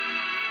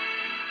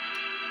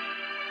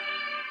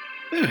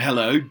Oh,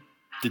 hello.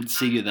 Didn't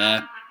see you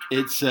there.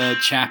 It's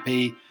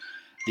Chappie,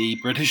 the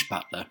British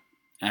butler,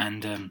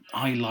 and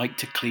I like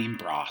to clean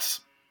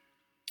brass.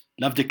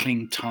 Love to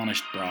clean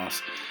tarnished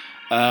brass.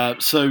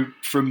 So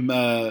from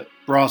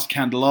brass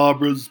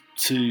candelabras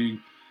to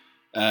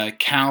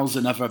cows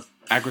and other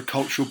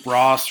agricultural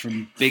brass,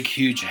 from big,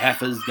 huge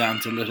heifers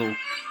down to little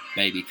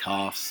baby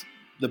calves,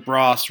 the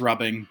brass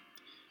rubbing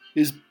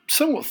is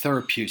somewhat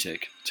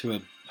therapeutic to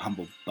a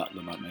humble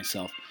butler like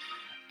myself.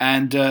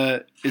 And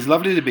it's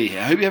lovely to be here.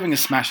 I hope you're having a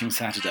smashing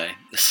Saturday,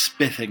 a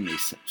spiffingly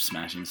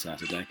smashing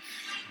Saturday.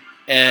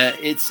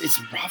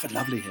 It's rather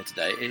lovely here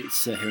today.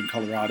 It's here in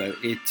Colorado.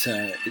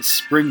 It's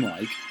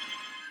spring-like,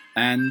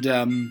 and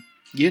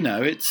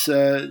it's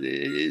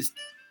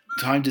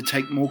time to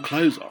take more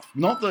clothes off.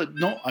 I'm not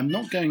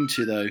going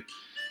to though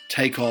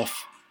take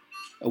off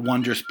a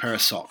wondrous pair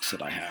of socks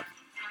that I have.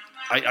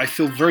 I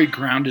feel very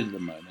grounded at the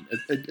moment.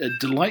 A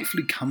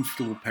delightfully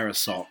comfortable pair of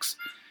socks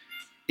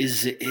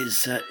is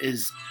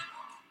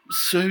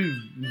so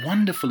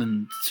wonderful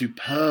and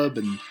superb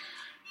and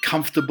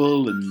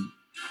comfortable and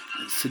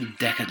sort of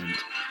decadent.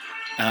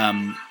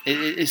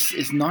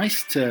 It's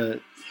nice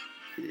to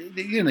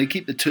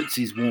keep the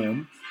tootsies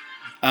warm.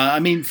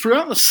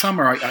 Throughout the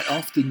summer, I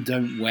often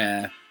don't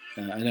wear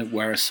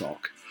a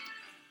sock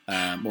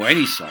or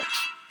any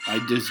socks. I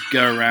just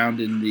go around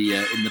in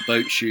the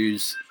boat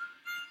shoes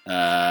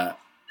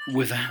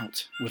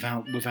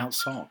without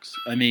socks.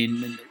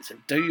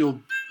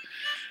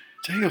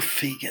 Don't your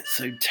feet get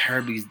so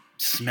terribly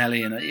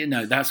smelly? And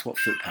that's what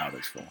foot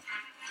powder's for.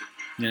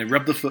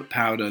 Rub the foot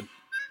powder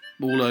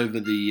all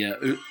over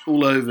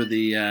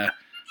the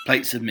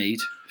plates of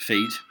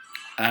feet,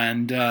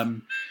 and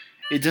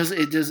it does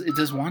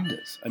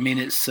wonders.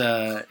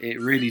 It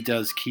really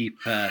does keep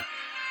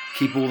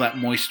all that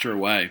moisture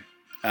away.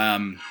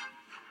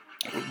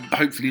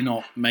 Hopefully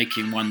not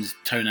making one's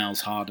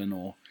toenails harden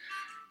or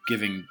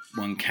giving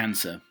one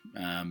cancer.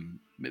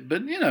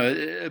 But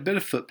a bit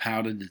of foot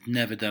powder has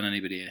never done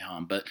anybody any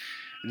harm. But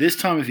this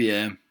time of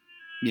year,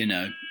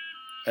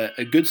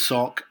 a good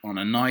sock on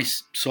a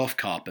nice soft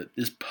carpet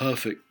is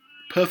perfect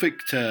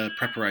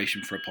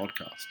preparation for a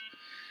podcast.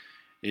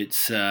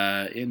 It's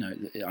I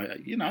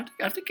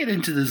have to get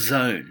into the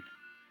zone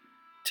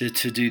to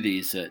do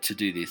these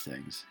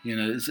things.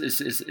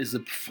 It's a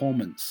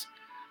performance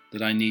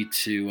that I need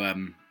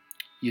to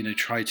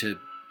try to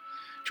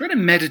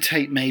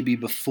meditate maybe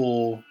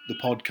before the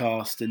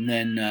podcast, and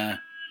then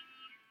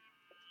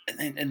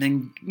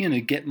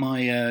get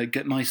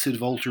my sort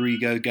of alter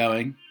ego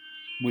going,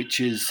 which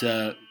is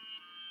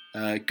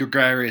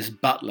gregarious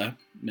butler.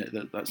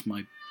 That's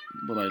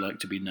what I like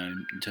to be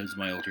known in terms of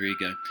my alter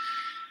ego.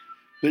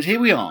 But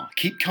here we are.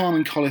 Keep Calm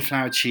and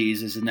Cauliflower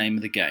Cheese is the name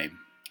of the game,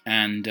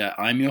 and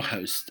I'm your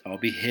host. I'll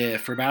be here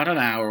for about an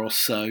hour or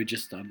so,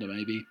 just under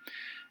maybe,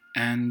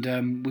 and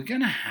we're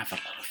going to have a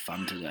lot of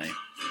fun today.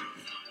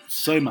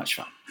 So much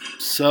fun.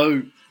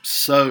 So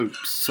much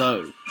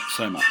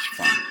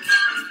fun.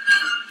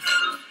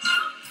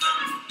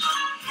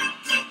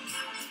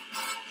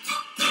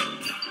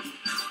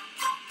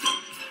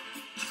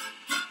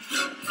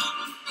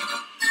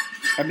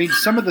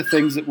 Some of the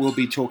things that we'll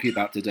be talking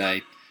about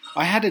today.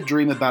 I had a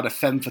dream about a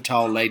femme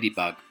fatale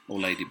ladybug, or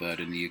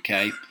ladybird in the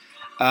UK.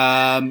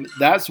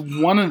 That's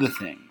one of the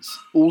things.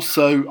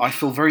 Also, I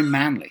feel very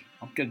manly.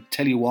 I'm going to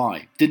tell you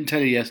why. Didn't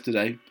tell you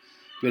yesterday. I'm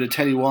going to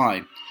tell you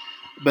why.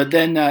 But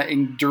then,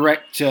 in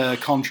direct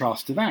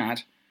contrast to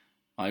that,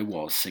 I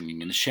was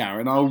singing in the shower.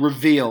 And I'll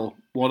reveal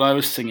what I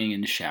was singing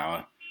in the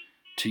shower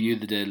to you,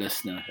 the dear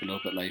listener, a little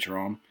bit later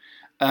on.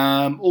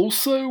 I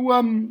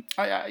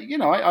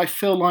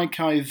feel like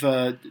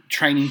I've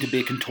training to be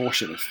a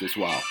contortionist as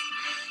well.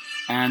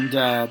 And,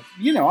 I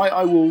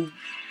will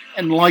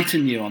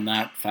enlighten you on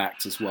that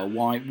fact as well.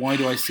 Why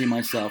do I see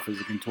myself as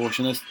a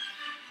contortionist?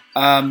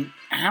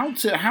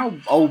 How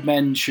old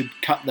men should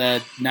cut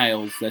their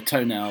nails, their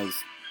toenails,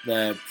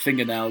 their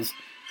fingernails.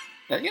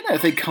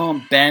 If they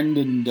can't bend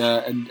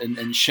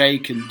and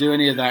shake and do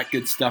any of that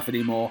good stuff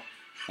anymore.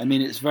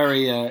 It's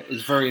very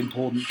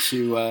important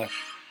to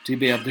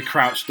be able to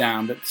crouch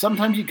down, but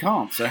sometimes you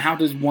can't. So how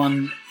does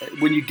one,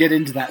 when you get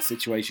into that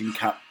situation,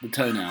 cut the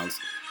toenails?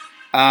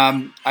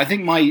 I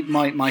think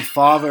my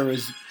father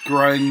is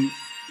growing,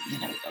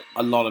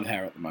 a lot of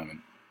hair at the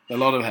moment, a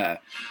lot of hair.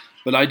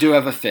 But I do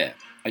have a fear.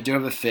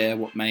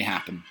 What may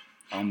happen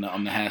on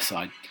the hair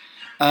side.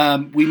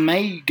 We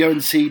may go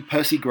and see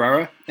Percy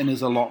Grower in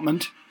his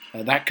allotment.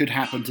 That could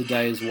happen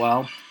today as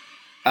well.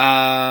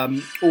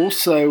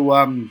 Also,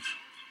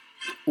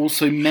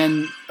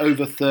 men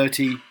over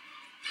 30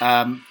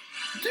 doing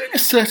a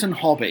certain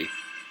hobby,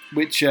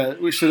 which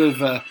sort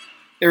of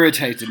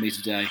irritated me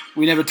today.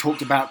 We never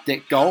talked about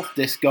disc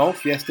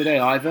golf yesterday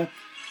either.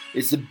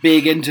 It's a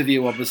big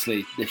interview,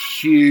 obviously, the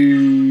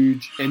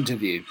huge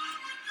interview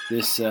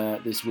this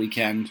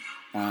weekend.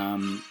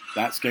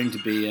 That's going to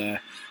be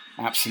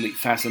absolutely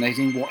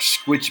fascinating. Watch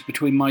Squidge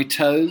Between My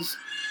Toes.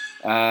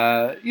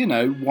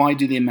 Why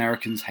do the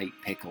Americans hate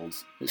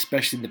pickles,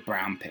 especially the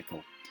brown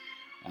pickle?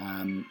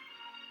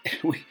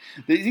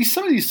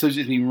 some of these subjects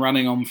have been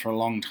running on for a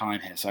long time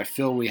here, so I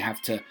feel we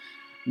have to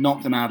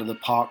knock them out of the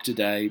park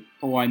today,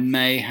 or I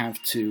may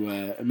have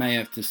to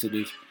sort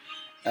of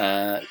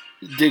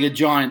dig a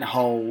giant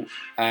hole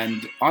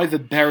and either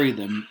bury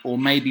them or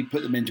maybe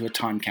put them into a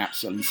time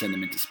capsule and send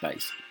them into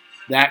space.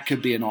 That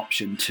could be an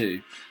option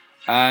too.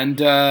 And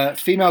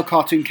female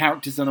cartoon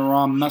characters in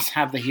Iran must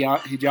have the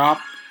hijab.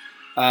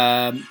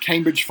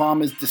 Cambridge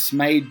farmers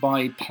dismayed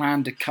by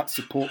plan to cut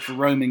support for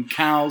roaming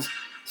cows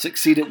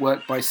succeed at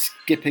work by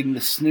skipping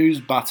the snooze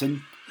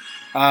button.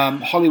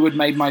 Hollywood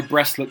made my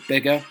breast look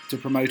bigger to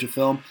promote a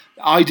film.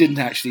 I didn't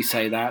actually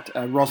say that.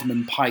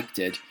 Rosamund Pike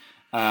did.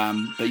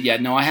 But yeah,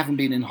 no, I haven't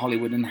been in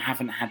Hollywood and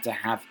haven't had to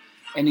have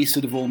any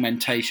sort of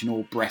augmentation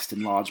or breast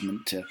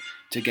enlargement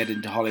to get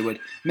into Hollywood.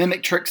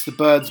 Mimic tricks the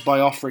birds by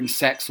offering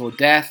sex or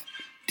death.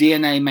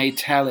 DNA may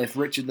tell if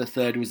Richard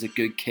III was a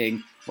good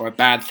king or a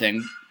bad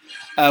thing.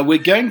 We're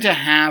going to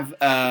have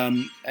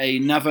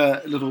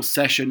another little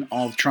session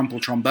of Trumple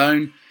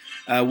Trombone.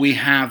 We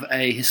have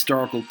a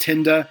historical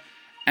Tinder,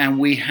 and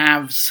we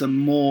have some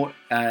more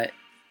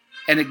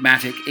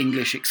enigmatic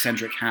English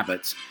eccentric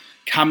habits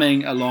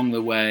coming along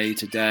the way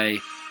today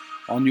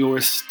on your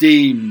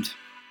esteemed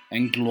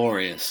and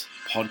glorious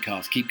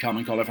podcast. Keep calm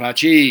and cauliflower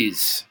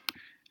cheese.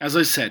 As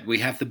I said, we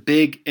have the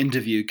big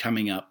interview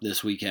coming up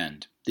this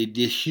weekend. The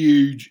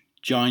huge,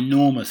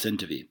 ginormous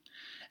interview.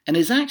 And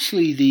it's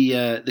actually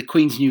the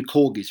Queen's new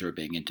corgis who are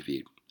being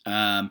interviewed.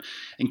 And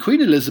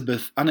Queen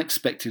Elizabeth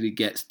unexpectedly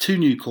gets 2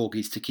 new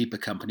corgis to keep her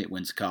company at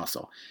Windsor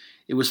Castle.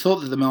 It was thought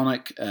that the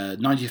monarch,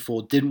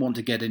 94, didn't want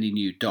to get any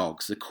new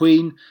dogs. The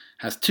Queen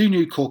has 2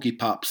 new corgi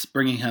pups,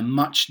 bringing her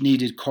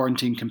much-needed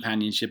quarantine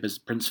companionship as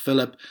Prince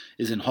Philip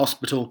is in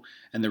hospital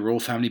and the royal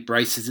family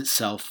braces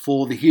itself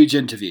for the huge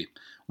interview,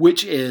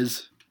 which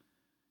is,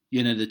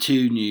 the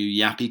 2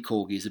 new yappy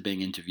corgis are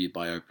being interviewed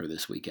by Oprah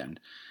this weekend.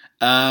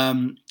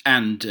 And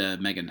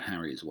Meghan and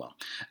Harry as well.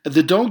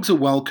 The dogs are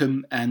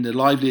welcome and a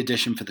lively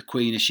addition for the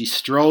Queen as she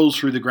strolls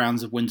through the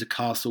grounds of Windsor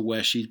Castle,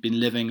 where she's been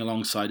living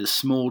alongside a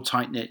small,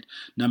 tight-knit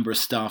number of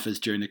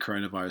staffers during the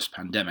coronavirus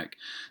pandemic.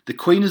 The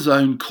Queen has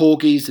owned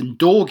corgis and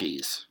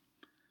dorgies.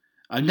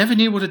 I never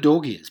knew what a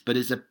dorgie is, but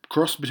it's a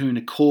cross between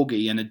a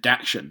corgi and a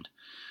dachshund,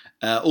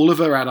 all of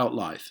her adult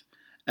life.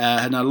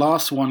 And her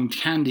last one,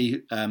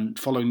 Candy,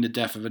 following the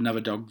death of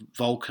another dog,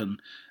 Vulcan,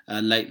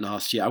 late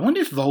last year. I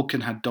wonder if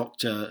Vulcan had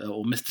Dr.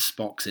 or Mr.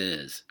 Spock's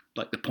ears,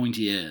 like the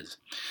pointy ears.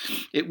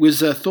 It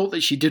was thought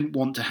that she didn't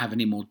want to have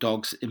any more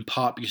dogs, in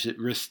part because it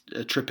risked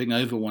tripping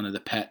over one of the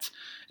pets,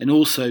 and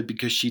also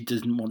because she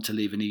didn't want to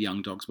leave any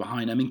young dogs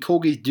behind. I mean,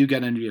 corgis do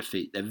get under your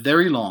feet. They're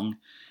very long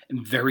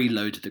and very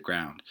low to the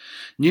ground.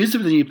 News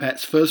of the new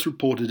pets, first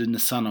reported in The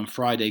Sun on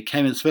Friday,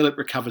 came as Philip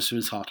recovers from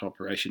his heart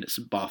operation at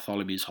St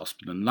Bartholomew's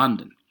Hospital in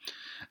London.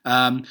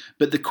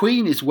 But the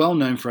Queen is well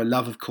known for her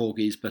love of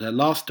corgis, but her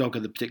last dog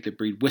of the particular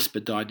breed,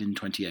 Whisper, died in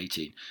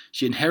 2018.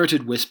 She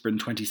inherited Whisper in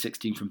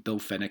 2016 from Bill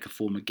Fenwick, a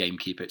former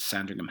gamekeeper at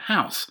Sandringham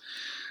House.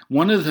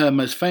 One of her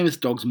most famous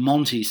dogs,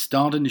 Monty,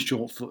 starred in a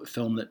short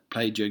film that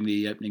played during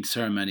the opening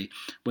ceremony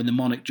when the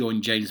monarch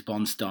joined James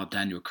Bond star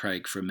Daniel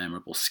Craig for a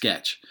memorable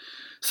sketch.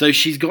 So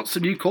she's got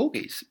some new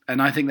corgis,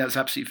 and I think that's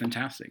absolutely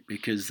fantastic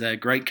because they're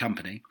great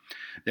company.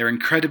 They're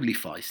incredibly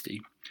feisty,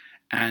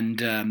 and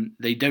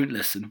they don't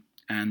listen.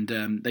 And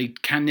they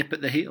can nip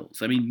at the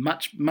heels. I mean,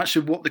 much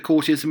of what the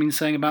courtiers have been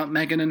saying about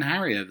Meghan and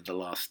Harry over the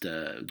last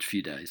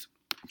few days.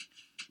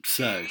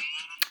 So,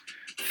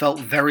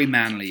 felt very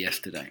manly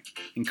yesterday.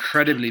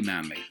 Incredibly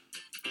manly.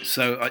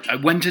 So, I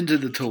went into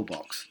the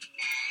toolbox.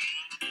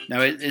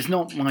 Now, it's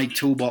not my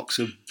toolbox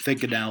of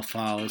fingernail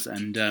files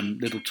and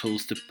little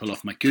tools to pull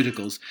off my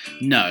cuticles.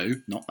 No,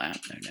 not that.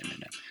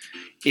 No.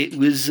 It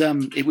was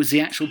the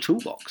actual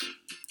toolbox.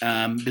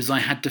 Because I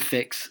had to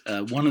fix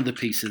one of the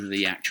pieces of the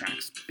yak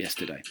tracks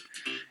yesterday,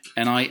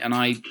 and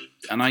I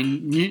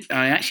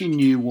actually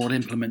knew what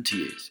implement to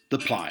use, the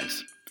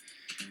pliers.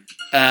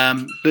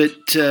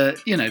 But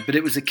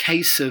it was a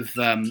case of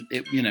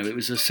it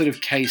was a sort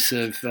of case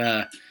of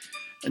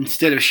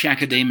instead of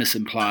Shakademus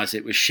and pliers,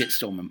 it was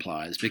Shitstorm and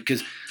pliers,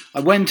 because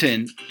I went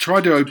in,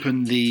 tried to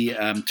open the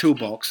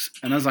toolbox,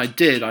 and as I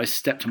did, I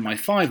stepped on my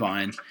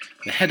 5-iron,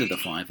 the head of the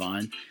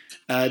 5-iron.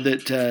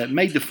 That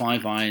made the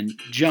 5-iron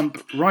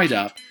jump right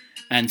up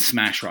and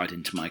smash right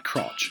into my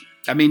crotch.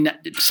 I mean,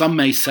 some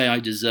may say I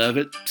deserve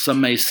it.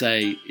 Some may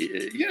say,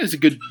 it's a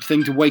good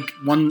thing to wake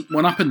one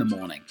up in the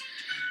morning.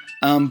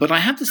 But I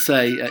have to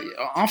say,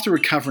 after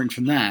recovering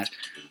from that,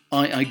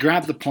 I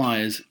grabbed the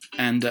pliers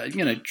and,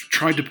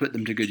 tried to put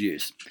them to good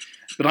use.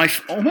 But I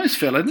almost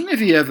feel, I don't know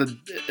if you ever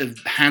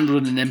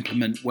handled an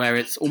implement where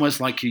it's almost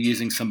like you're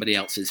using somebody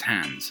else's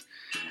hands.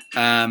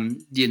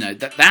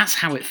 That's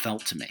how it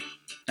felt to me.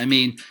 I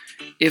mean,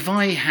 if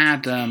I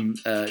had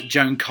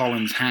Joan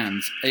Collins'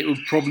 hands, it would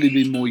probably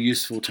be more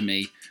useful to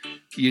me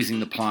using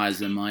the pliers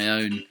than my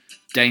own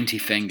dainty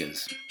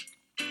fingers.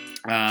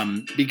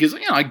 Because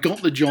I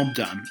got the job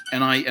done,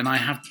 and I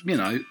have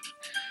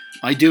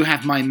I do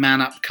have my man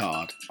up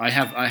card. I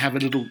have a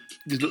little,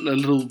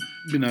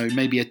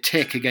 maybe a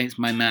tick against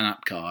my man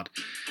up card.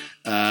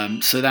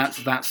 So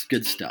that's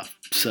good stuff.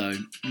 So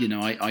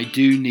I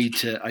do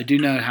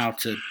know how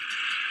to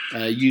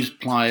use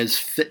pliers,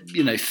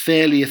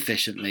 fairly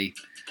efficiently,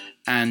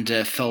 and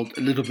felt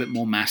a little bit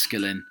more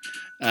masculine.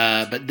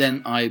 But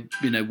then I,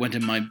 went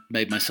and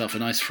made myself a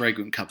nice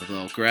fragrant cup of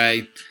Earl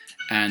Grey,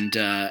 and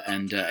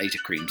ate a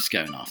cream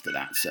scone after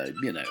that. So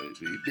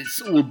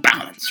it's all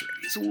balance, really.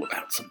 It's all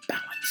about some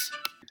balance.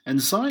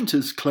 And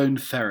scientists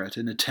cloned ferret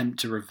in an attempt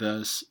to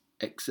reverse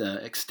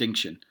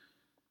extinction.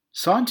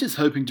 Scientists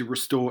hoping to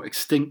restore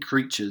extinct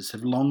creatures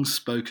have long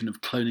spoken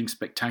of cloning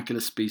spectacular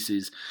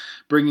species,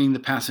 bringing the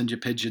passenger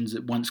pigeons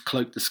that once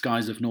cloaked the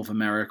skies of North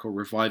America or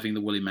reviving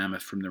the woolly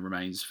mammoth from the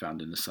remains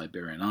found in the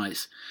Siberian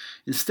ice.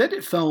 Instead,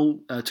 it fell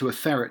to a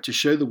ferret to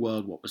show the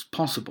world what was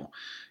possible.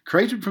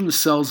 Created from the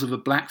cells of a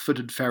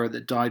black-footed ferret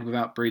that died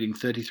without breeding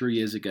 33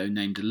 years ago,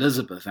 named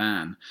Elizabeth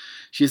Ann,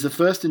 she is the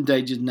first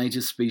endangered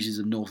native species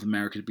of North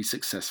America to be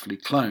successfully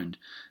cloned.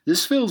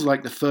 This feels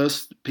like the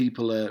first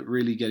people are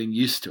really getting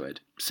used to it,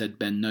 said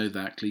Ben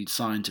Novak, lead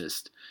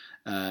scientist,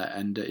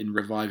 and in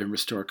Revive and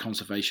Restore, a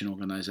conservation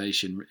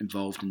organisation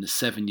involved in the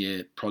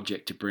 7-year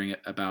project to bring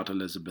about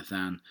Elizabeth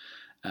Ann.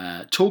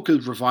 Talk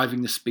of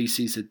reviving the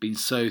species had been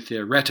so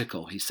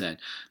theoretical, he said.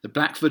 The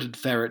black-footed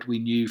ferret we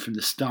knew from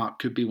the start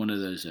could be one of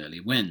those early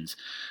wins.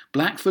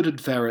 Black-footed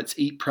ferrets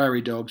eat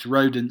prairie dogs,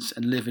 rodents,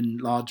 and live in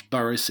large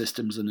burrow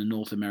systems in the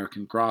North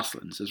American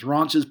grasslands. As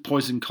ranchers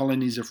poison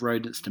colonies of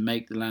rodents to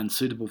make the land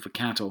suitable for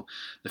cattle,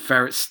 the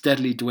ferrets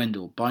steadily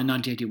dwindled. By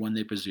 1981,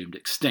 they presumed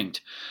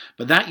extinct.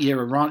 But that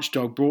year, a ranch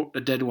dog brought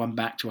a dead one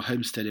back to a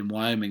homestead in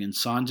Wyoming, and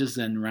scientists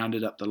then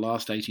rounded up the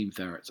last 18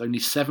 ferrets. Only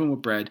 7 were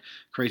bred,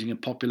 creating a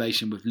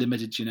population with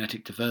limited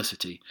genetic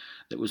diversity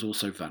that was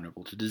also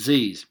vulnerable to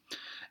disease.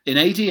 In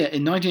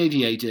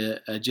 1988,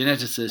 a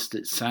geneticist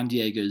at San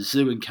Diego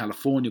Zoo in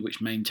California,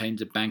 which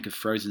maintains a bank of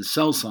frozen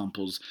cell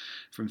samples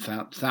from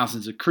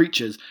thousands of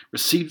creatures,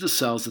 received the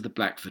cells of the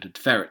black-footed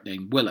ferret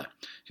named Willa,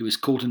 who was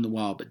caught in the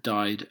wild but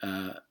died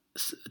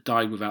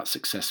without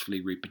successfully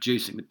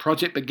reproducing. The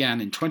project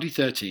began in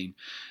 2013.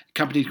 A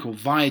company called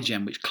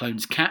Viagen, which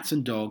clones cats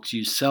and dogs,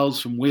 used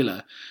cells from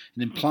Willa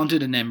and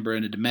implanted an embryo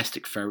in a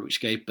domestic ferret, which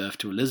gave birth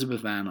to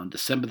Elizabeth Ann on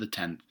December the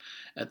 10th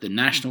at the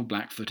National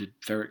Black-Footed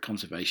Ferret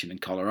Conservation in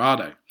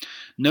Colorado.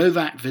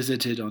 Novak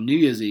visited on New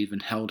Year's Eve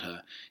and held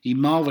her. He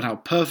marveled how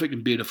perfect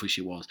and beautiful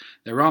she was.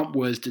 There aren't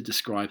words to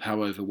describe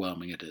how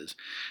overwhelming it is.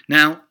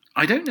 Now,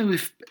 I don't know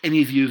if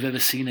any of you have ever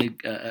seen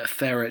a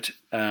ferret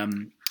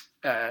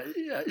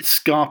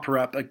scarper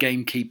up a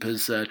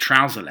gamekeeper's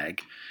trouser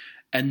leg,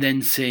 and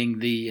then seeing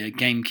the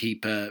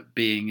gamekeeper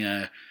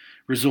being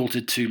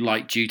resorted to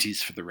light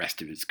duties for the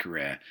rest of his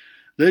career.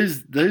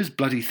 Those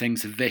bloody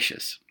things are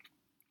vicious.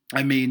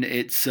 I mean,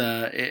 it's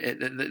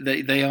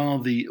they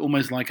are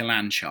almost like a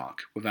land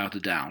shark, without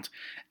a doubt,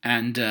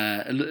 and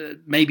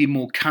maybe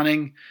more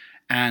cunning,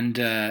 and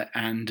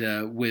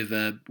with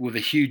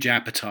a huge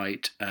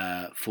appetite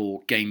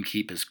for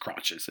gamekeepers'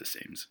 crotches, it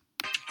seems.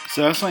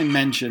 So as I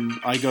mentioned,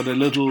 I got a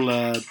little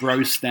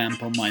bro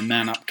stamp on my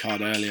man up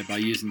card earlier by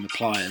using the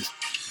pliers,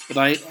 but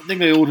I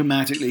think I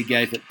automatically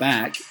gave it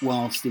back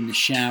whilst in the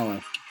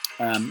shower.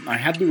 I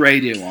had the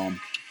radio on,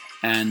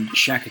 and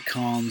Shaka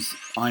Khan's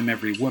I'm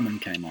Every Woman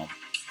came on.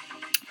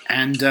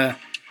 And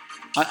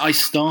I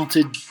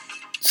started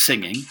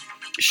singing,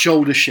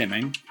 shoulder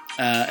shimming,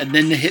 and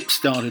then the hips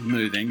started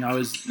moving. I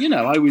was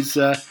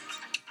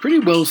pretty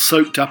well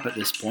soaked up at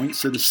this point,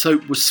 so the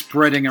soap was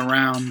spreading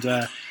around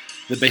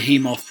the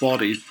behemoth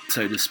body,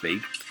 so to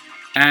speak.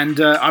 And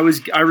I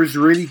was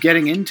really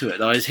getting into it.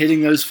 I was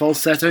hitting those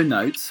falsetto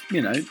notes,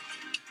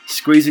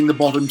 squeezing the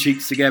bottom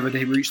cheeks together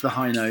to reach the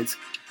high notes.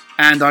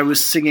 And I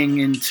was singing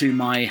into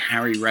my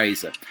Harry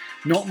Razor.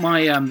 Not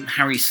my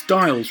Harry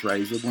Styles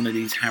Razor, one of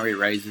these Harry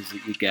Razors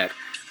that you get.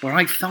 But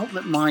I felt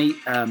that my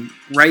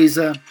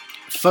Razor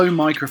faux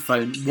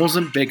microphone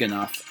wasn't big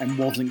enough and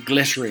wasn't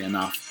glittery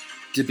enough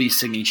to be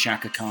singing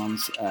Shaka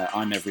Khan's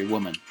I'm Every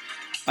Woman.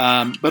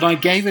 But I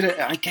gave it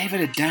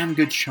a damn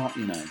good shot,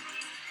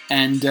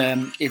 And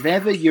if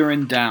ever you're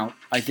in doubt,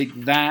 I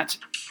think that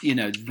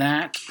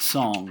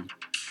song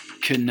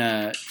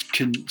can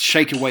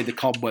shake away the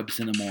cobwebs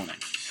in the morning.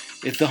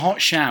 If the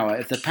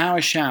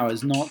power shower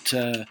is not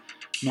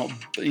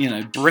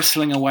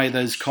bristling away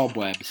those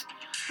cobwebs,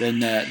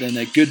 then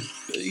a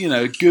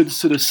good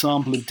sort of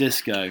sample of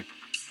disco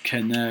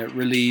can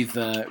relieve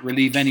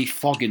any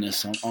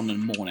fogginess on the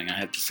morning, I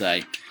have to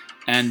say.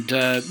 And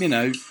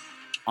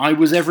I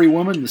was every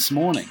woman this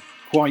morning,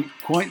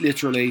 quite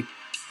literally,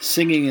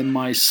 singing in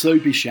my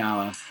soapy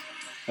shower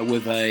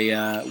with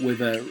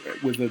a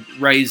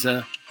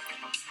razor,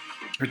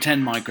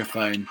 pretend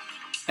microphone,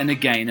 and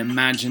again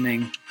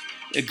imagining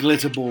a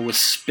glitter ball was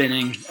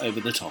spinning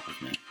over the top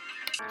of me.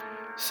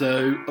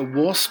 So, a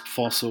wasp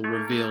fossil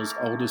reveals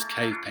oldest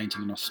cave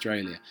painting in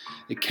Australia.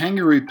 A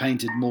kangaroo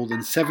painted more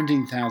than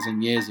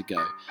 17,000 years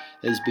ago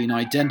has been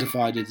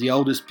identified as the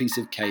oldest piece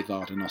of cave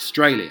art in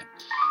Australia.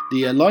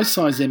 The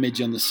life-size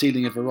image on the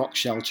ceiling of a rock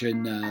shelter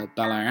in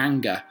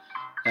Ballaranga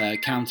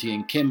County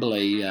in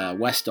Kimberley,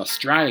 West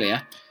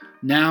Australia.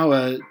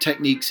 Now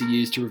techniques are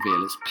used to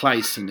reveal its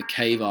place in the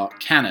cave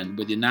art canon,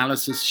 with the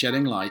analysis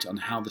shedding light on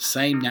how the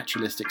same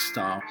naturalistic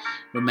style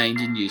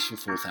remained in use for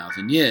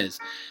 4,000 years.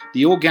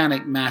 The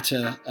organic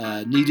matter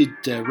needed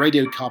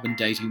radiocarbon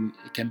dating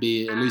can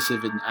be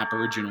elusive in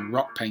Aboriginal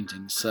rock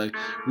paintings, so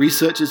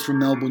researchers from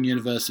Melbourne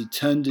University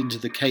turned into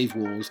the cave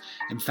walls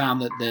and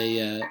found that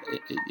they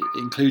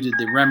included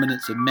the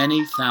remnants of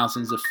many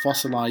thousands of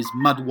fossilised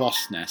mud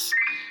wasp nests,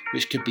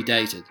 which could be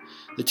dated.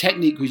 The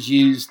technique was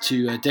used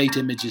to date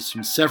images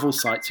from several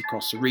sites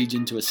across the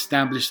region to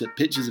establish that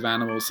pictures of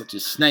animals such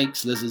as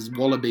snakes, lizards,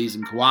 wallabies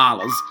and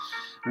koalas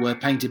were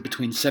painted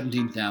between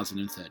 17,000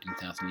 and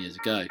 13,000 years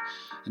ago.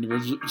 And the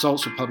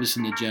results were published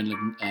in the Journal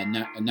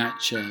of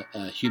Nature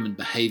Human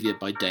Behaviour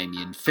by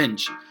Damien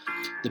Finch.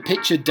 The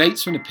picture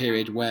dates from a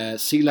period where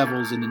sea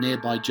levels in the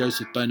nearby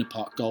Joseph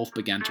Bonaparte Gulf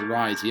began to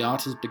rise. The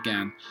artist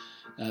began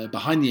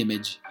behind the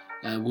image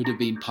would have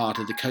been part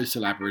of the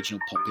coastal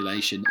Aboriginal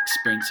population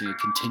experiencing a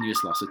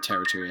continuous loss of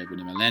territory over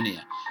the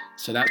millennia.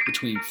 So that's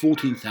between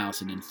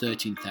 14,000 and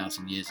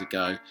 13,000 years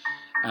ago,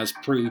 as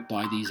proved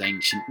by these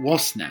ancient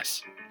wasp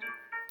nests.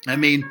 I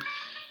mean,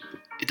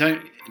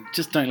 don't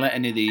let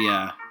any of the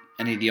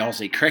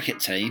Aussie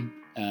cricket team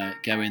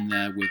go in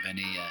there with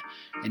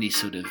any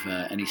sort of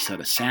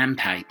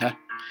sandpaper,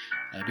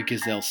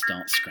 because they'll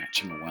start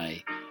scratching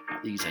away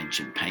at these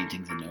ancient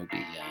paintings, and there'll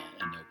be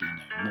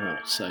no more.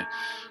 So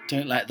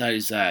don't let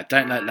those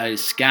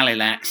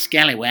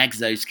scallywags,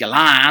 those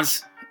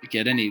galahs,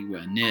 get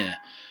anywhere near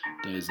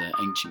those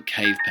ancient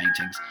cave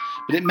paintings.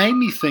 But it made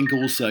me think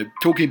also,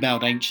 talking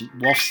about ancient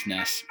wasp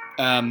nests.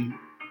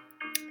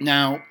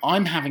 Now,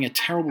 I'm having a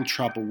terrible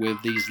trouble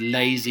with these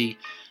lazy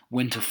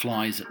winter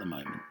flies at the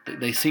moment.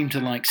 They seem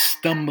to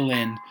stumble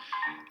in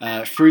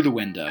through the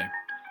window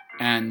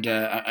and,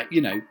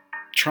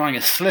 trying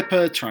a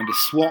slipper, trying to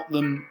swat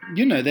them.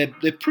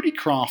 They're pretty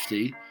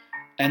crafty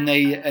and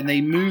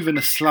they move in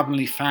a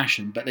slovenly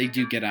fashion, but they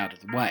do get out of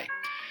the way.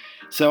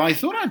 So I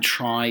thought I'd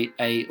try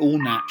a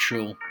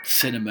all-natural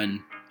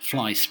cinnamon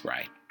fly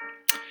spray.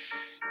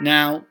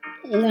 Now,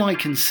 all I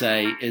can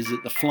say is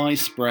that the fly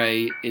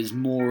spray is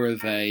more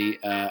of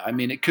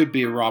it could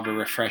be a rather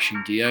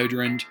refreshing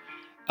deodorant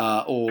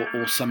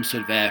or some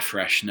sort of air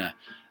freshener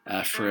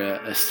for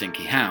a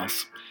stinky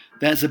house.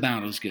 That's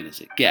about as good as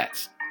it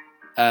gets.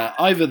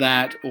 Either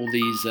that or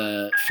these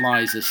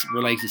flies are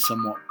related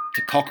somewhat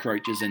to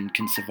cockroaches and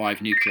can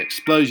survive nuclear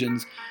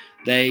explosions.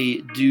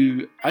 I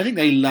think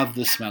they love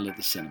the smell of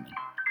the cinnamon.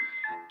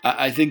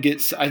 I think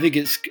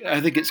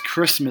it's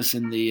Christmas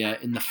in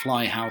the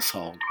fly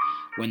household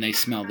when they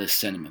smell this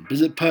cinnamon,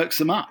 because it perks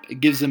them up. It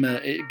gives them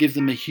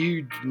a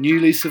huge new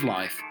lease of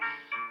life,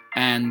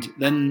 and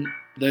then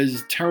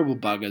those terrible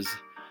buggers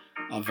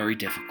are very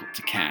difficult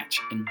to catch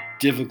and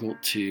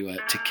difficult to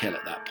kill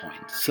at that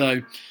point.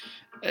 So,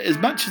 as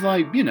much as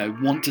I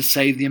want to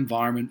save the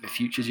environment for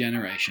future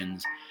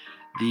generations,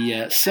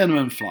 the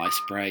cinnamon fly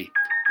spray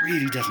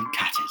really doesn't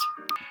cut it.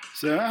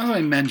 So, as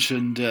I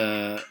mentioned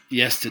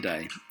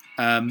yesterday,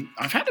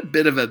 I've had a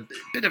bit of a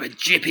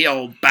jippy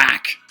old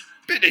back.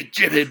 Bit of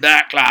jippy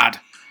back,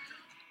 lad.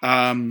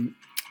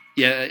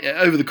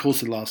 Over the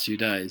course of the last few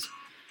days.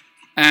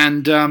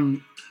 And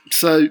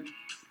so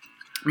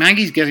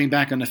Maggie's getting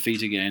back on her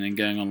feet again and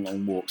going on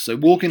long walks. So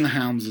walking the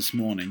hounds this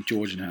morning,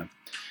 George and her.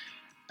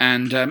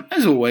 And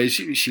as always,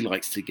 she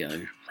likes to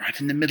go right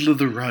in the middle of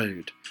the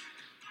road.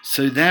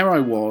 So there I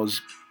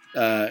was,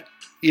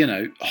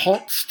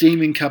 hot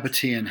steaming cup of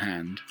tea in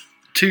hand,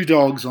 2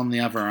 dogs on the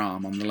other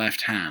arm, on the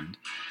left hand.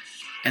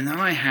 And then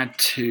I had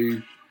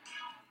to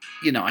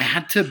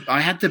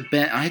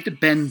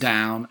bend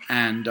down,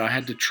 and I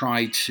had to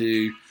try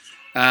to,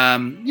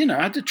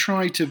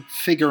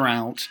 figure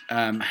out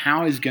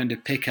how I was going to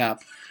pick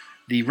up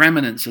the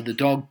remnants of the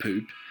dog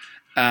poop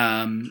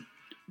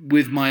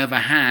with my other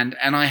hand,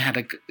 and I had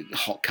a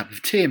hot cup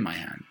of tea in my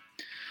hand.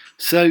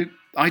 So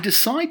I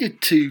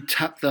decided to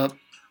tuck the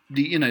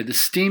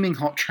steaming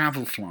hot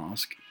travel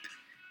flask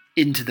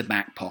into the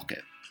back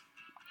pocket,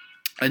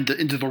 and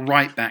into the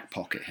right back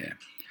pocket here.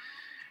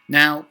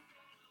 Now,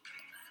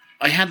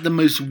 I had the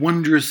most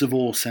wondrous of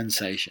all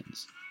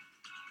sensations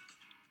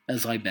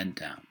as I bent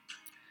down.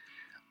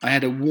 I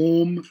had a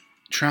warm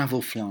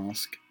travel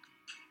flask.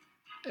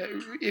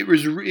 It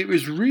was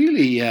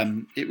really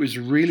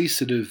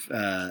sort of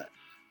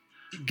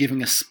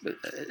giving us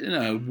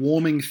a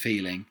warming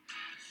feeling,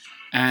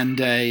 and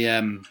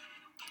in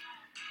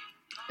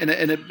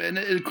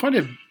a quite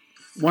a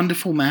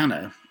wonderful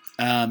manner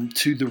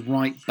to the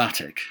right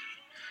buttock.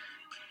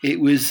 It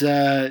was.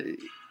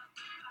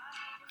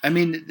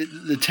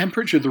 The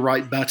temperature of the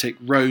right buttock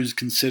rose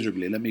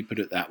considerably, let me put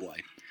it that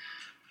way.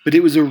 But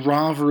it was a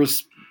rather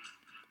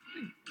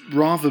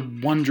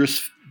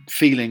wondrous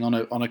feeling on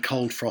a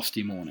cold,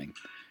 frosty morning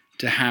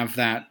to have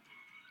that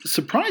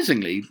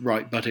surprisingly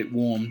right buttock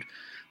warmed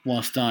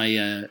whilst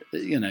I,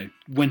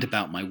 went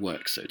about my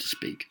work, so to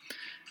speak.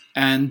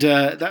 And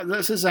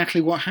that's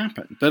exactly what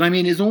happened. But I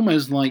mean, it's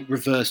almost like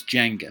reverse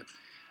Jenga.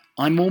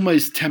 I'm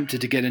almost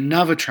tempted to get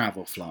another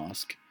travel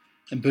flask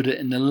and put it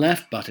in the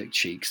left buttock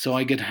cheek so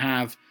I could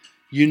have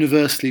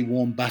universally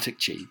warm buttock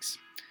cheeks.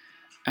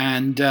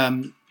 And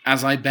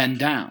as I bend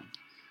down.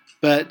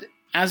 But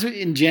as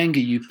in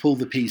Jenga, you pull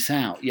the piece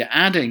out, you're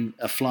adding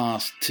a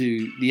flask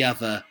to the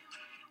other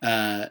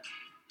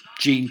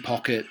jean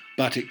pocket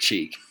buttock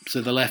cheek,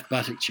 so the left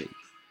buttock cheek,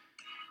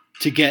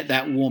 to get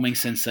that warming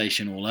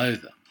sensation all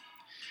over.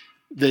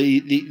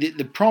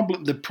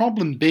 The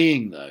problem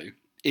being though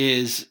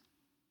is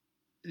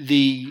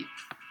the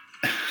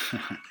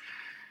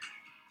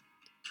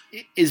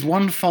is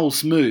one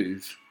false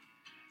move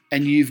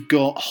and you've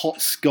got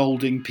hot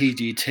scalding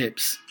PG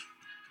tips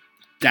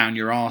down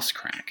your arse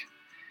crack,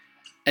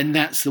 and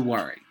that's the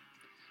worry.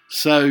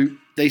 So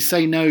they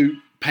say no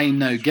pain,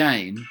 no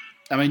gain.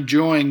 I'm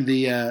enjoying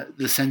the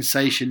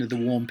sensation of the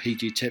warm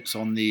PG tips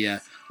on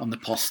the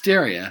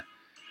posterior,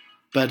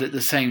 but at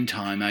the same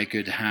time I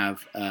could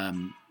have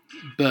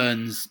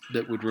burns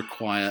that would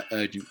require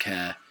urgent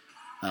care,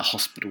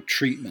 hospital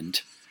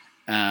treatment,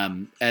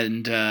 and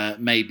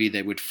maybe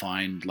they would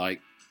find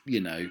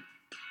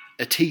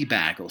a tea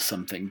bag or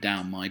something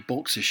down my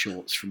boxer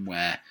shorts from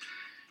where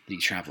the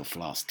travel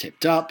flask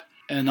tipped up,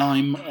 and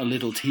I'm a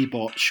little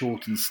teapot,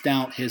 short and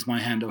stout. Here's my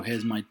handle,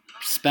 here's my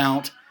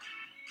spout.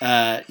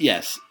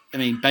 Yes, I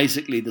mean,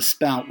 basically the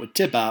spout would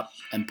tip up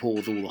and pour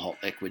all the hot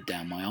liquid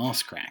down my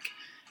arse crack.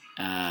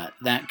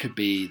 That could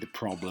be the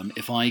problem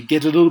if I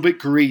get a little bit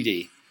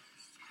greedy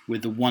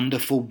with the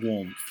wonderful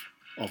warmth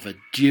of a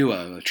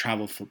duo of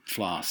travel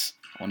flasks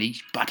on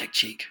each buttock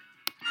cheek.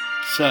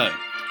 So,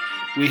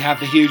 we have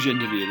the huge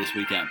interview this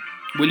weekend.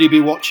 Will you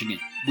be watching it?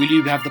 Will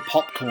you have the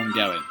popcorn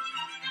going?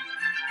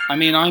 I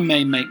mean, I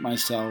may make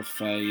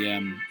myself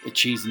a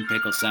cheese and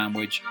pickle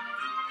sandwich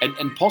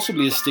and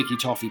possibly a sticky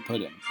toffee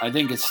pudding. I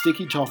think a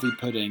sticky toffee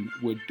pudding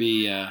would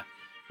be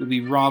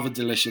rather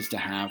delicious to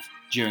have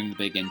during the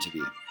big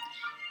interview.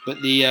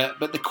 But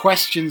the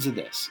questions are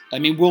this. I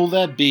mean, will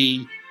there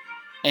be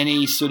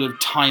any sort of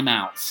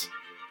timeouts?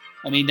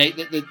 I mean,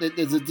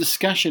 there's a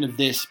discussion of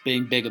this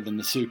being bigger than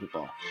the Super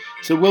Bowl.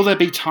 So will there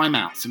be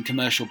timeouts and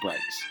commercial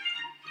breaks?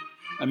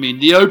 I mean,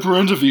 the Oprah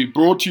interview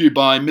brought to you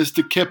by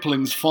Mr.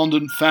 Kipling's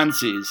Fondant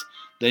Fancies.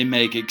 They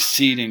make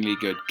exceedingly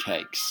good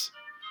cakes.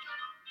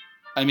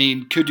 I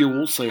mean, could you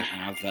also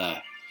have,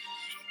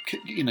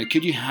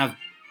 could you have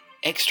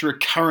extra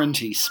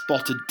currency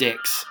spotted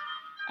dicks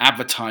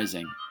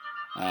advertising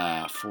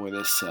for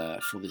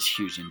this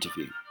huge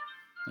interview?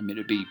 I mean,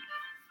 it'd be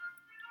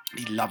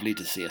lovely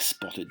to see a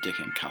spotted dick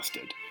in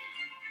custard.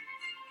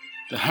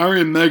 The Harry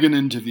and Meghan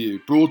interview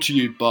brought to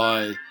you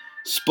by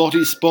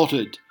Spotty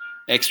Spotted,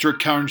 extra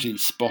currency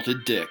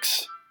spotted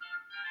dicks.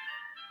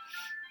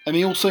 I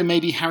mean, also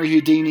maybe Harry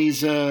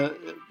Houdini's,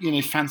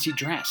 fancy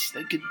dress.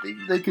 They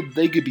could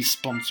be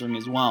sponsoring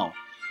as well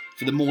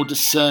for the more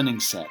discerning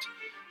set.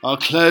 Our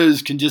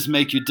clothes can just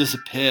make you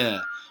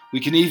disappear. We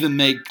can even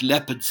make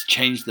leopards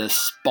change their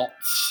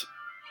spots.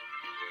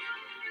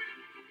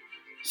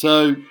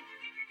 So,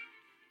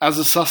 as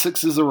the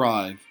Sussexes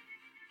arrive,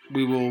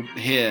 we will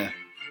hear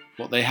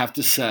what they have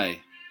to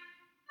say,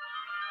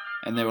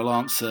 and they will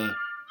answer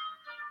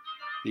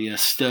the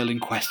sterling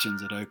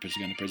questions that Oprah's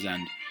going to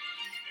present.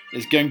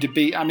 It's going to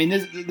be, I mean,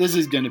 this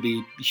is going to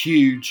be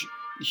huge,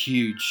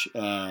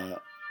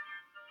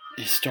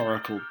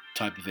 historical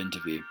type of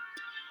interview,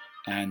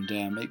 and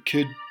it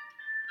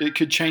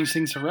could change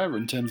things forever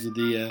in terms of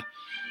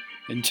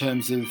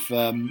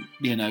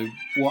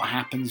what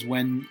happens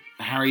when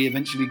Harry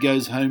eventually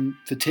goes home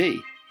for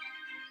tea.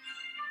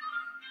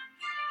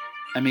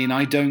 I mean,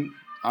 I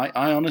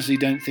honestly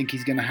don't think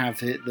he's going to have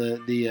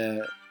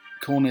the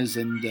corners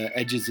and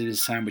edges of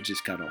his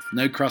sandwiches cut off.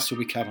 No crust will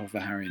be cut off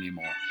for Harry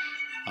anymore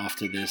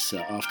after this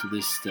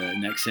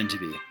next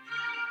interview.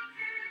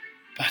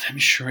 But I'm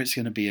sure it's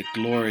going to be a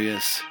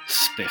glorious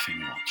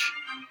spiffing watch.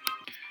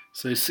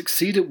 So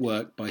succeed at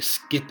work by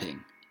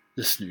skipping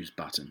the snooze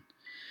button.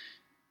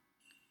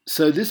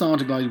 So this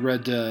article I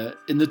read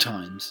in the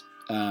Times,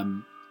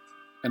 and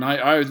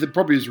I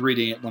probably was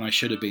reading it when I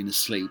should have been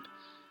asleep,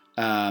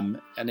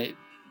 and it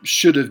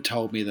should have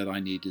told me that I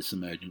needed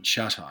some urgent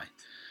shut-eye.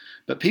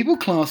 But people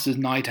classed as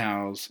night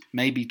owls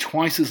may be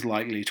twice as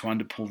likely to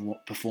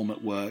underperform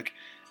at work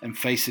and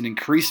face an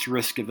increased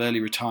risk of early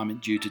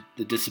retirement due to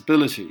the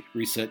disability,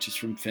 researchers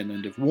from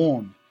Finland have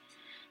warned.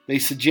 They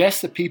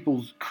suggest that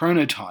people's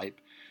chronotype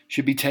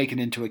should be taken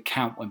into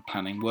account when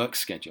planning work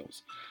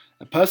schedules.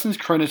 A person's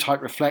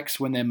chronotype reflects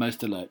when they're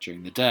most alert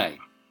during the day.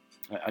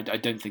 I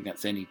don't think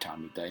that's any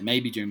time of day.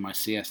 Maybe during my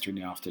siesta in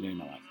the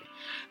afternoon I might be.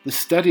 The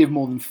study of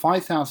more than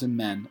 5,000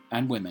 men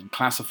and women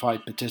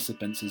classified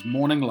participants as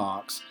morning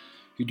larks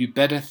who do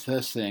better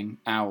first thing,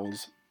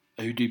 owls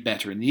who do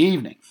better in the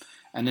evening,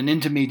 and an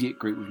intermediate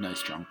group with no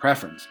strong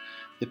preference.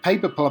 The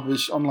paper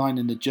published online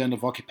in the Journal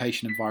of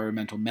Occupational and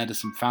Environmental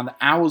Medicine found that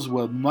owls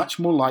were much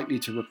more likely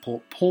to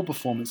report poor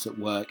performance at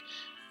work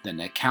than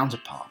their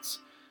counterparts.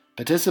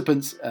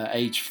 Participants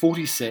aged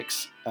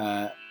 46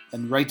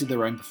 and rated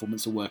their own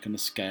performance at work on a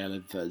scale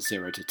of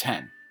 0 to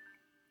 10.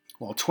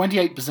 While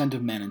 28%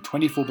 of men and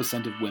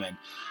 24% of women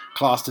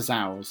classed as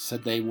owls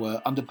said they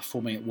were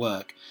underperforming at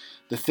work,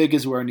 the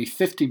figures were only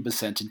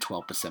 15% and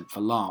 12% for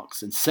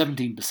larks, and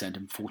 17%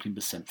 and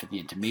 14% for the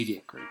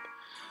intermediate group.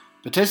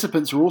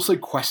 Participants were also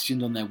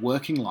questioned on their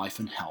working life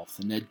and health,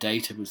 and their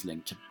data was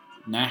linked to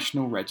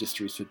national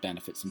registries for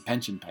benefits and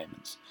pension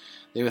payments.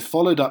 They were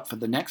followed up for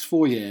the next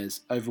 4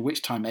 years, over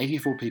which time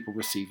 84 people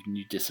received a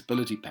new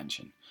disability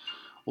pension.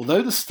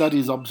 Although the study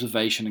is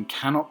observation and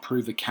cannot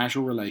prove a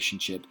causal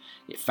relationship,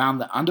 it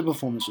found that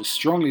underperformance was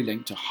strongly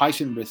linked to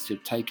heightened risks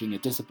of taking a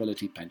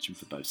disability pension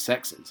for both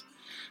sexes.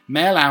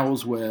 Male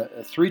owls were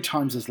 3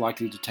 times as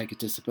likely to take a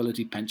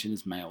disability pension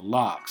as male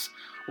larks,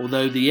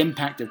 although the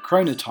impact of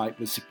chronotype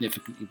was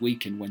significantly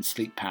weakened when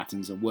sleep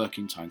patterns and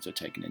working times are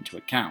taken into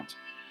account.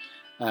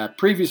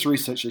 Previous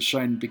research has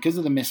shown because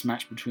of the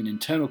mismatch between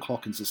internal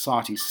clock and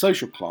society's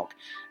social clock,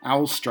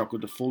 owls struggle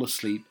to fall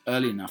asleep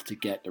early enough to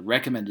get the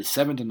recommended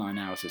 7 to 9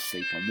 hours of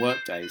sleep on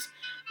work days.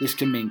 This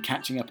can mean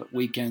catching up at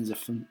weekends, a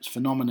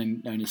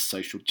phenomenon known as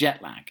social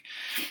jet lag.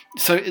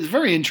 So it's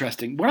very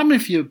interesting. What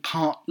happens if you're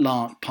part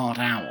lark, part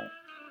owl?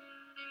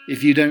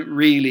 If you don't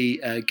really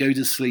go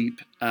to sleep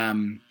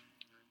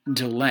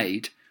until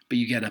late, but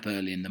you get up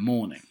early in the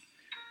morning?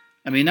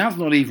 I mean, that's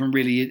not even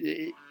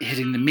really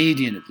hitting the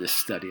median of this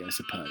study, I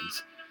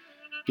suppose.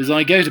 Because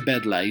I go to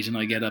bed late and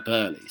I get up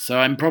early. So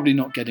I'm probably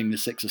not getting the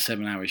 6 or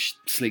 7 hours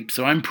sleep.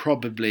 So I'm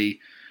probably,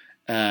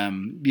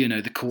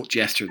 the court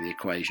jester of the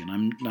equation.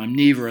 I'm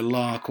neither a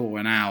lark or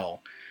an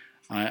owl.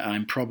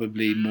 I'm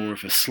probably more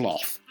of a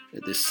sloth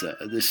at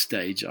this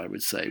stage, I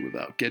would say,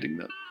 without getting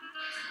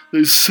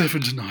those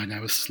 7 to 9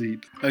 hours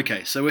sleep.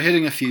 Okay, so we're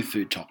hitting a few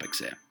food topics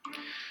here.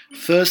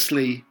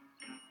 Firstly,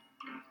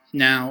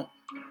 now,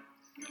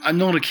 I'm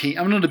not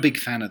a big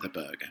fan of the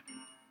burger.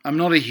 I'm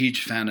not a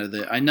huge fan of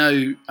I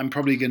know I'm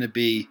probably going to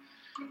be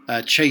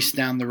chased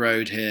down the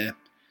road here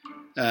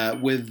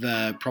with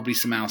probably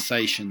some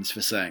Alsatians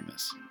for saying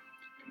this.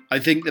 I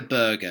think the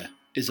burger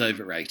is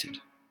overrated,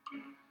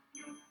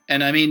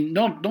 and I mean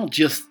not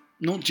just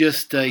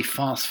a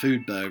fast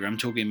food burger. I'm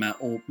talking about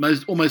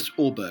almost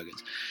all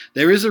burgers.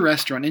 There is a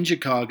restaurant in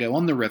Chicago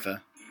on the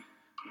river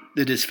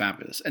that is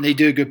fabulous, and they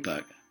do a good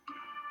burger.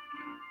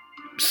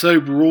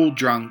 Sober or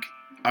drunk,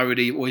 I would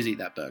always eat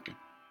that burger.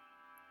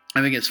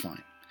 I think it's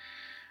fine.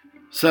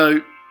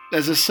 So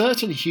there's a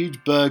certain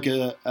huge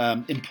burger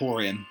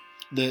emporium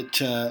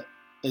that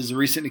has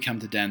recently come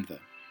to Denver.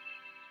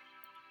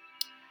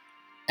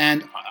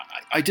 And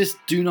I just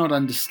do not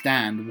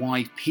understand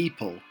why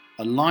people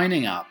are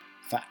lining up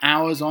for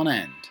hours on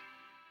end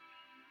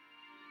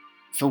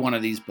for one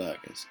of these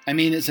burgers. I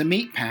mean, it's a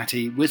meat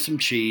patty with some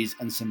cheese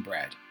and some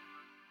bread.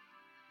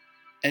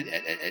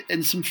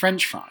 And some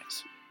French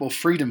fries. Or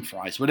freedom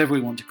fries, whatever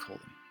we want to call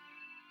them.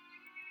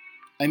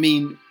 I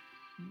mean,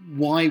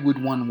 why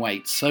would one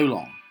wait so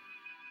long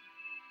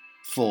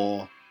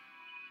for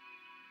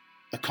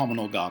a common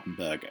or garden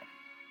burger?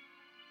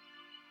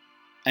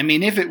 I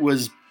mean, if it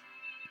was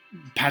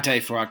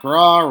pâté foie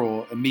gras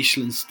or a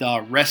Michelin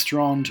star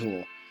restaurant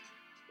or,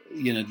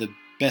 the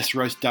best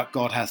roast duck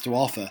God has to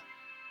offer,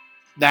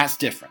 that's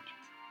different.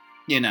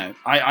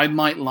 I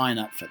might line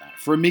up for that.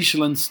 For a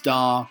Michelin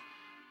star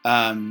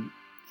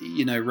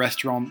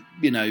restaurant,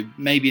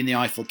 maybe in the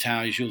Eiffel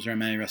Tower, Jules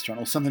Rimet restaurant,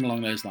 or something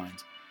along those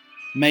lines.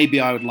 Maybe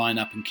I would line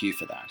up and queue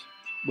for that,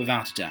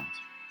 without a doubt.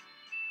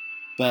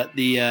 But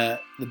the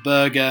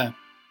burger,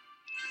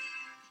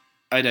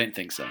 I don't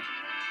think so.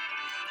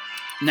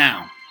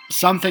 Now,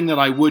 something that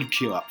I would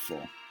queue up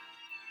for,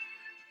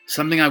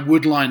 something I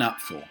would line up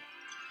for,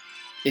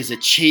 is a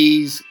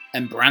cheese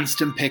and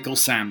Branston pickle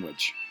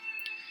sandwich.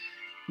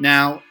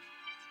 Now,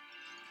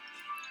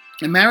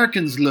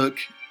 Americans look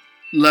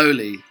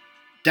lowly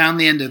down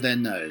the end of their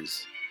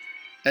nose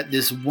at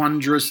this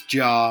wondrous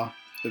jar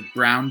of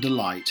brown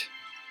delight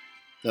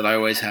that I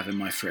always have in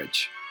my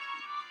fridge.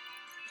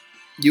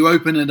 You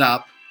open it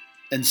up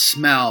and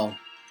smell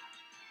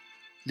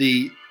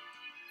the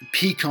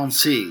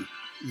piquancy,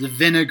 the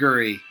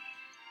vinegary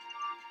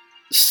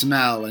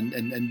smell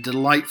and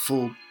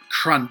delightful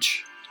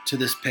crunch to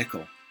this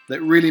pickle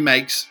that really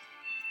makes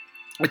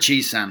a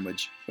cheese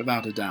sandwich,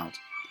 without a doubt.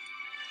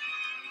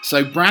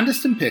 So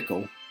Branston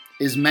pickle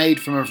is made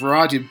from a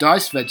variety of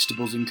diced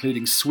vegetables,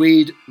 including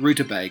swede,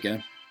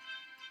 rutabaga,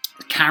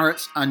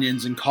 carrots,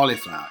 onions, and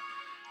cauliflower,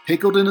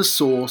 pickled in a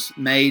sauce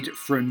made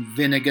from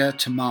vinegar,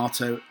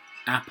 tomato,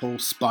 apple,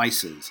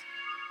 spices.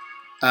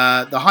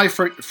 The high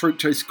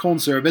fructose corn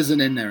syrup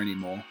isn't in there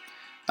anymore.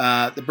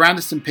 The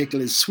Branston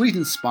pickle is sweet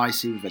and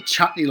spicy with a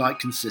chutney-like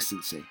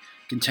consistency,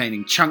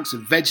 containing chunks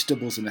of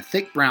vegetables and a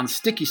thick brown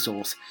sticky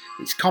sauce.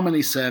 It's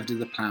commonly served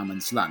as a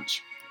ploughman's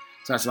lunch.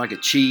 So that's like a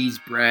cheese,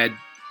 bread,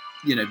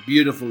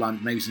 beautiful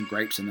lunch, maybe some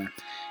grapes in there.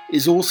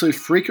 Is also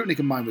frequently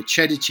combined with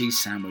cheddar cheese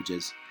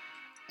sandwiches,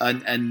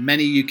 and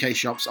many UK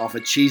shops offer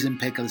cheese and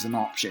pickle as an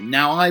option.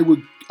 Now, I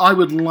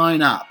would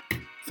line up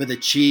for the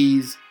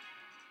cheese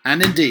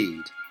and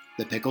indeed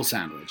the pickle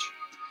sandwich.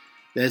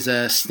 There's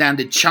a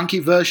standard chunky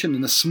version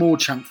and a small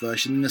chunk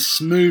version and a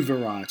smooth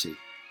variety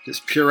that's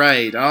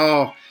pureed.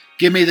 Oh,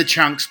 give me the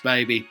chunks,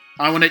 baby.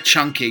 I want it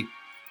chunky.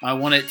 I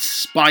want it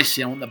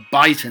spicy. I want the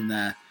bite in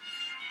there.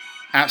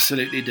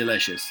 Absolutely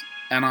delicious.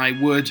 And I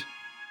would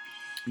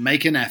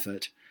make an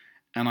effort,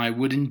 and I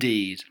would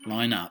indeed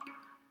line up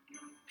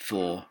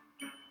for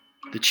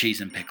the cheese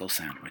and pickle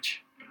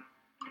sandwich.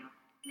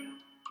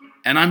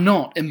 And I'm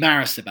not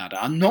embarrassed about it.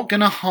 I'm not going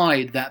to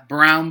hide that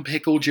brown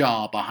pickle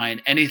jar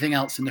behind anything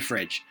else in the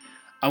fridge.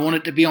 I want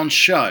it to be on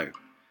show.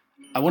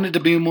 I want it to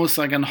be almost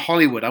like in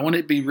Hollywood. I want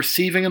it to be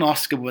receiving an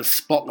Oscar with a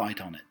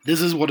spotlight on it. This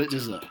is what it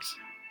deserves,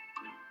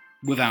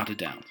 without a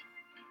doubt.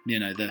 You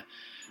know,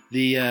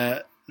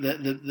 the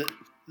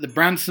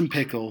Branston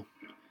pickle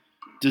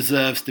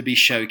deserves to be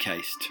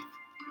showcased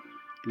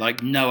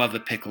like no other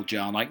pickle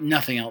jar, like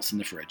nothing else in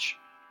the fridge.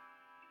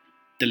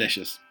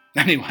 Delicious.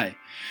 Anyway,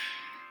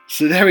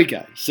 so there we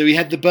go. So we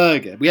had the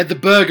burger. We had the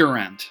burger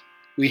rant.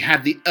 We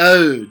had the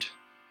ode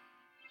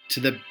to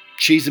the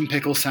cheese and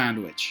pickle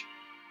sandwich.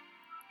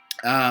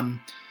 And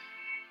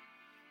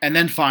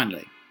then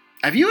finally,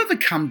 have you ever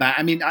come back?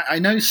 I mean, I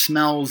know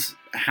smells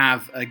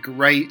have a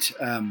great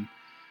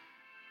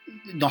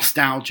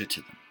nostalgia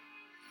to them.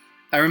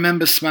 I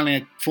remember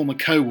smelling a former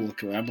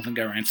co-worker. I wasn't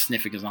going around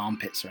sniffing his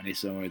armpits or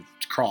anything, or his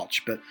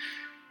crotch, but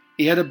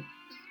he had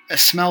a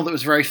smell that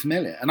was very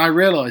familiar. And I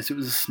realised it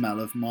was the smell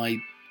of my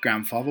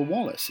grandfather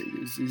Wallace. It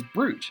was his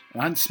brute.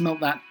 And I hadn't smelt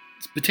that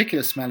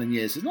particular smell in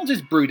years. It's not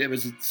just brute, it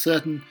was a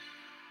certain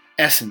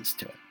essence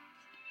to it.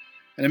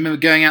 And I remember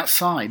going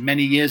outside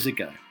many years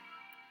ago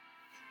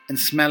and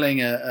smelling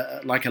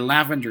like a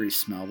lavendery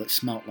smell that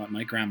smelt like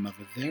my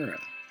grandmother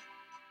Vera.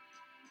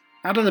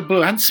 Out of the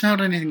blue, I hadn't smelled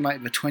anything like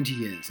it for 20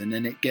 years, and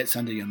then it gets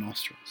under your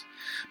nostrils.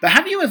 But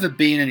have you ever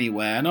been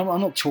anywhere, and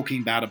I'm not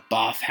talking about a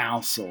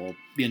bathhouse or,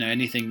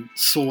 anything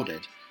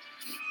sordid,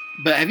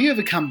 but have you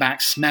ever come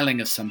back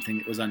smelling of something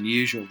that was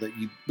unusual that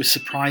you were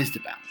surprised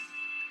about?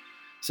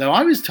 So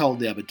I was told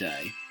the other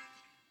day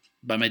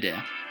by my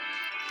dear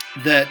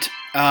that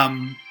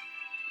a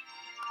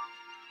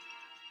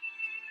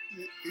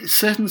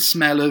certain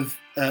smell of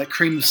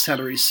cream of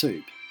celery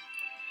soup.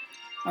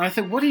 And I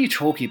thought, what are you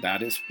talking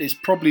about? It's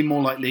probably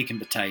more like leek and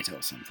potato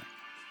or something.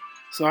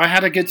 So I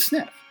had a good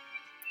sniff.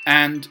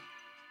 And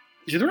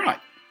you're right.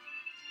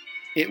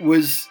 It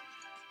was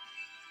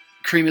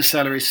cream of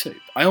celery soup.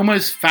 I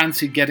almost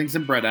fancied getting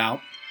some bread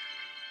out,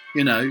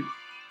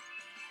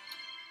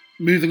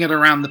 moving it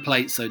around the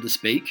plate, so to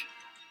speak,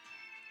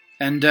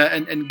 and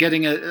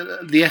getting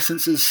the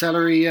essence of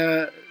celery,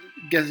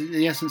 getting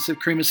the essence of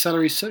cream of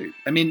celery soup.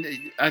 I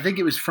mean, I think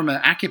it was from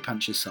an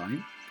acupuncture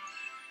site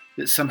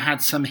that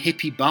had some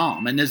hippie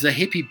balm, and there's a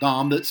hippie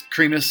balm that's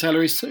cream of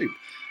celery soup.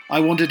 I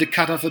wanted to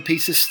cut off a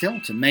piece of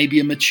Stilton, maybe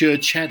a mature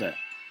cheddar,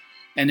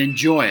 and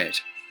enjoy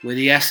it with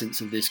the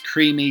essence of this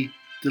creamy,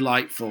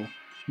 delightful,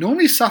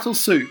 normally subtle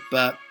soup,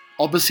 but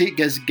obviously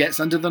it gets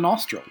under the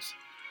nostrils.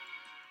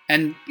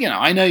 And,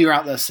 I know you're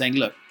out there saying,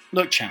 look,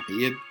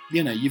 chappie,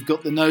 you've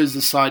got the nose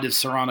the side of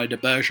Cyrano de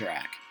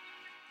Bergerac.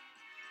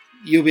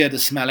 You'll be able to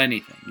smell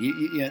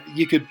anything.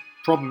 You could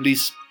probably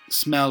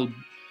smell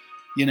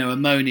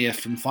ammonia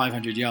from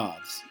 500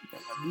 yards.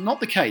 Not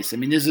the case. I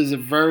mean, this is a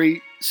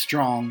very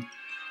strong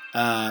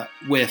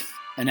whiff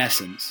and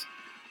essence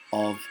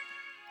of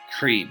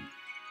cream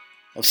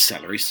of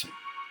celery soup.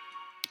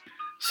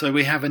 So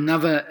we have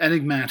another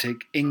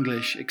enigmatic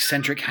English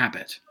eccentric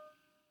habit.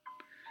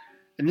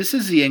 And this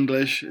is the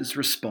English's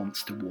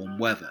response to warm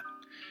weather.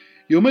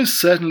 You'll most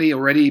certainly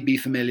already be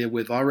familiar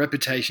with our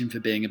reputation for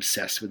being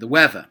obsessed with the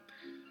weather.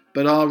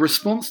 But our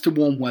response to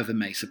warm weather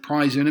may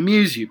surprise you and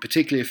amuse you,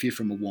 particularly if you're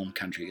from a warm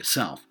country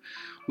yourself.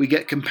 We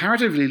get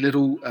comparatively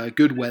little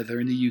good weather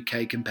in the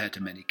UK compared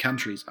to many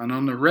countries, and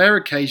on a rare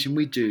occasion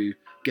we do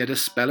get a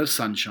spell of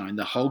sunshine,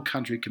 the whole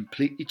country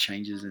completely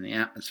changes in the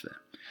atmosphere.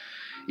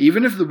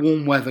 Even if the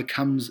warm weather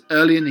comes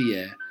early in the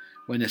year,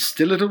 when it's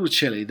still a little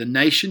chilly, the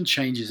nation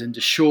changes into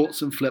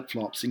shorts and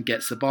flip-flops and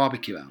gets the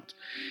barbecue out.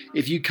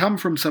 If you come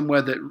from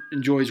somewhere that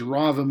enjoys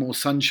rather more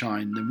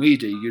sunshine than we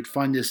do, you'd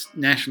find this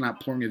national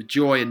outpouring of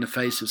joy in the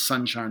face of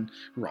sunshine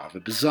rather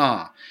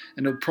bizarre,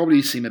 and it'll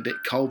probably seem a bit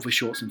cold for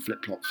shorts and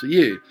flip-flops for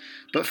you.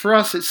 But for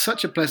us, it's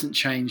such a pleasant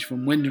change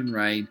from wind and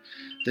rain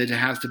that it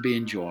has to be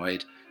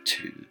enjoyed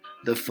to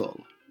the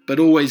full. But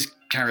always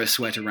carry a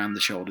sweat around the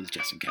shoulders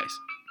just in case.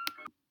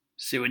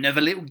 So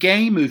another little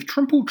game of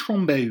Triple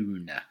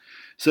Trombone.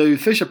 So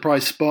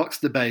Fisher-Price sparks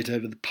debate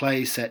over the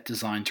play set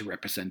designed to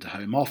represent a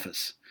home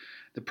office.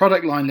 The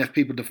product line left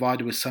people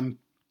divided, with some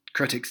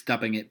critics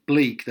dubbing it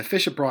bleak. The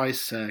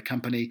Fisher-Price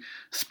company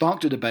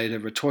sparked a debate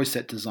over a toy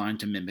set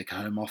designed to mimic a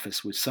home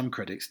office, with some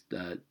critics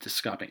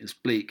describing it as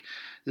bleak.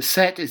 The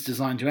set is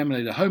designed to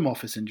emulate a home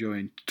office,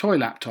 enjoying a toy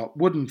laptop,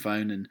 wooden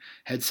phone and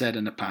headset,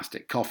 and a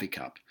plastic coffee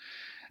cup.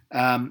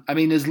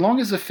 As long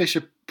as the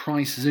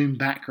Fisher-Price Zoom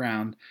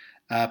background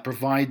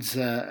provides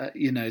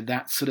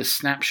that sort of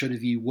snapshot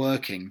of you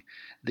working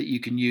that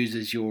you can use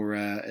as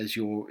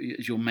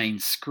your main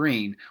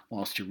screen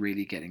whilst you're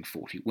really getting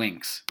 40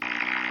 winks.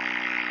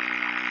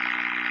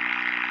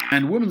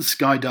 And woman's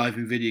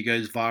skydiving video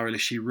goes viral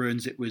as she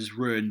ruins it was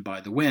ruined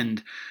by the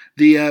wind.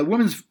 The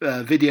woman's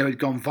video had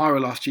gone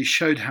viral last year,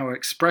 showed how her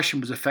expression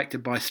was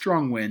affected by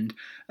strong wind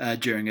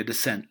during a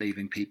descent,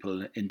 leaving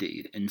people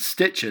indeed in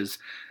stitches.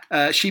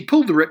 She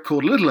pulled the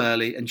ripcord a little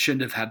early and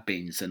shouldn't have had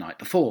beans the night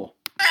before.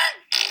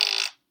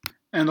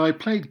 And I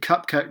played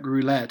Cupcake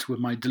Roulette with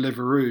my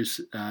Deliveroo,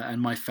 and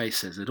my face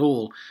says it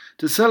all.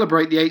 To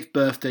celebrate the 8th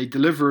birthday,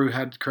 Deliveroo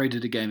had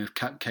created a game of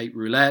Cupcake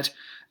Roulette,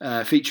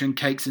 featuring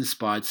cakes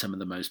inspired some of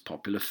the most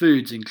popular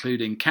foods,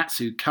 including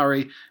katsu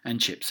curry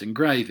and chips and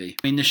gravy.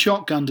 I mean, the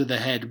shotgun to the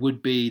head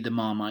would be the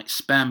Marmite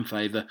Spam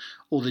flavour,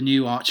 or the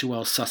new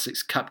Archewell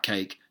Sussex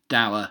Cupcake,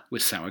 Dower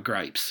with sour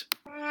grapes.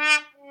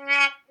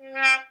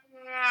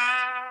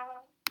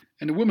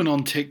 And a woman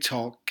on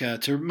TikTok,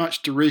 to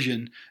much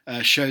derision,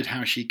 showed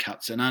how she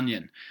cuts an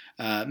onion.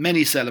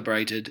 Many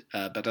celebrated,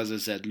 but as I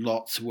said,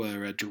 lots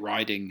were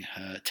deriding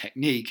her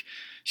technique.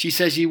 She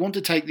says you want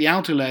to take the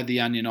outer layer of the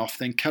onion off,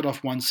 then cut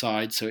off one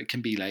side so it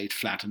can be laid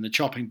flat on the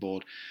chopping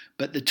board,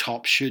 but the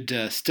top should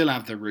still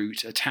have the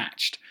root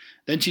attached.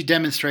 Then she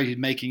demonstrated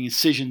making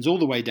incisions all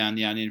the way down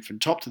the onion from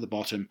top to the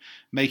bottom,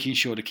 making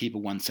sure to keep a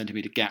 1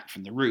 centimetre gap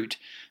from the root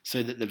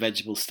so that the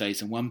vegetable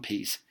stays in one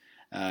piece.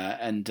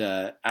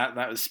 That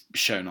was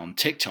shown on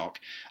TikTok.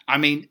 I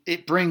mean,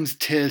 it brings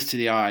tears to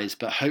the eyes,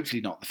 but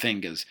hopefully not the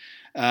fingers.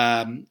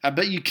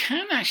 But you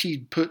can actually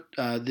put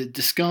the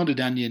discarded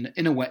onion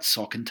in a wet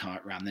sock and tie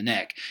it around the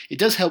neck. It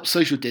does help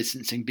social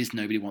distancing because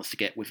nobody wants to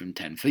get within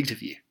 10 feet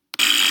of you.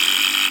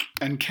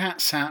 And Cat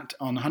sat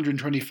on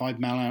 125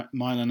 mile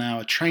an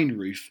hour train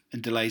roof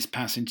and delays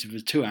passengers for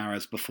 2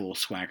 hours before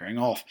swaggering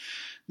off.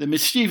 The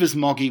mischievous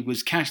Moggy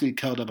was casually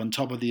curled up on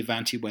top of the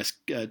Avanti West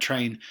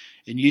train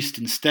in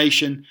Euston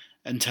Station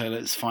until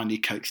it was finally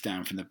coaxed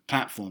down from the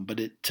platform.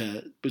 But it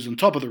was on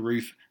top of the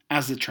roof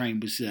as the train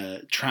was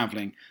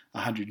travelling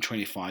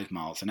 125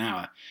 miles an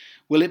hour.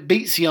 Well, it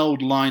beats the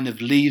old line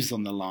of leaves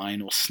on the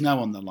line or snow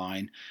on the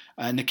line,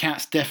 and the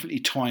cat's definitely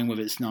toying with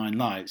its 9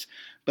 lives.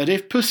 But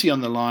if pussy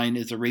on the line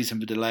is a reason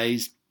for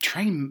delays,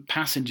 train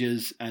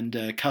passengers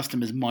and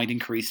customers might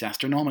increase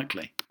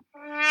astronomically.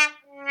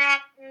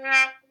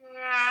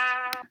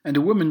 And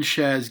a woman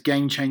shares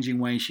game-changing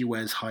ways she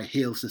wears high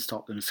heels to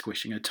stop them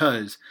squishing her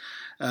toes.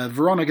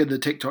 Veronica, the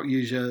TikTok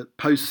user,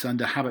 posts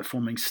under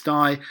habit-forming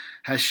sty,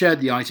 has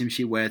shared the item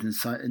she wears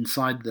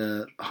inside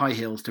the high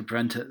heels to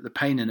prevent the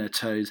pain in her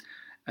toes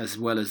as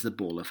well as the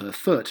ball of her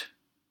foot.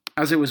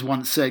 As it was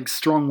once said,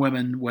 strong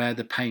women wear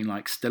the pain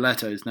like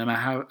stilettos. No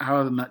matter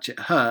however much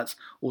it hurts,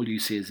 all you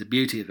see is the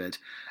beauty of it.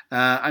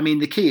 I mean,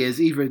 the key is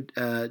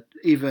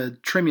either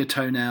trim your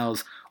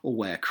toenails or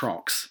wear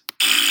Crocs.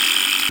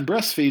 A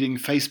breastfeeding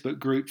Facebook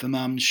group for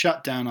mums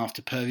shut down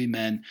after pervy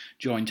men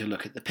joined to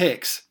look at the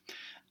pics.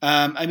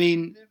 I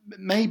mean,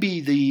 maybe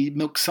the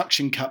milk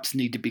suction cups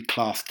need to be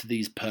clasped to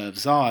these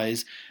pervs'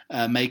 eyes,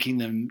 making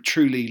them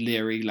truly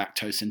leery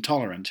lactose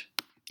intolerant.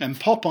 And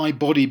Popeye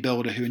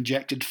bodybuilder who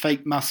injected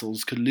fake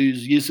muscles could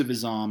lose use of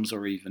his arms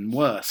or even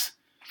worse.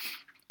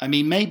 I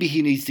mean, maybe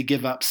he needs to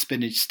give up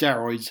spinach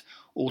steroids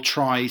or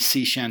try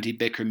sea shanty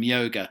Bikram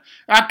yoga.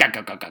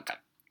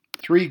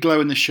 3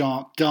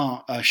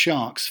 glow-in-the-dark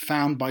sharks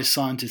found by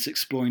scientists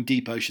exploring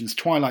deep ocean's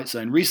twilight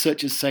zone.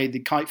 Researchers say the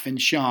kite-fin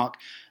shark,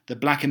 the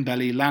black and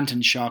belly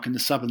lantern shark and the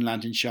southern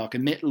lantern shark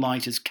emit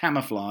light as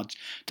camouflage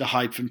to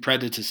hide from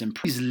predators. And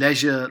these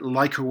leisure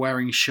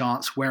lycra-wearing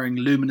sharks wearing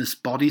luminous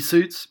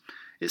bodysuits.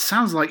 It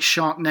sounds like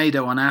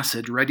Sharknado on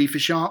acid, ready for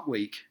Shark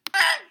Week.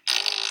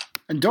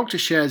 And Doctor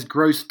shares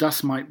gross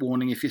dust mite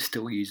warning if you're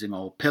still using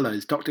old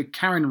pillows. Dr.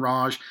 Karen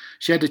Raj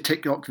shared a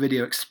TikTok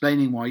video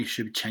explaining why you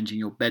should be changing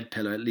your bed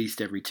pillow at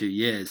least every 2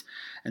 years,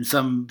 and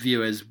some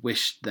viewers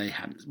wished they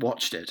hadn't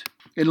watched it.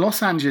 In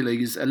Los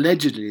Angeles,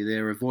 allegedly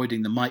they're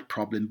avoiding the mite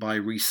problem by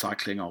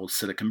recycling old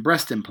silicone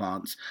breast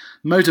implants.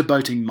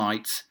 Motorboating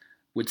mites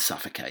would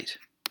suffocate.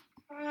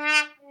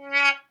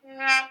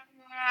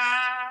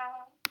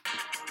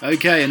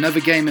 Okay,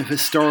 another game of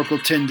historical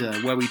Tinder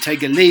where we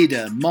take a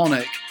leader,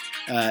 monarch,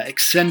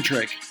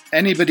 eccentric,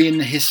 anybody in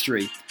the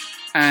history,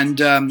 and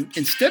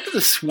instead of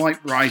the swipe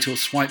right or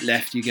swipe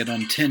left you get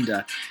on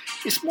Tinder,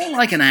 it's more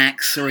like an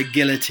axe or a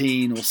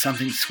guillotine or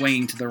something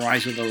swinging to the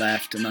right or the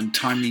left, an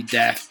untimely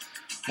death,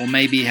 or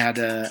maybe had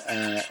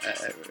a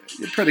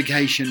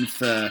predication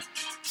for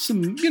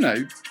some,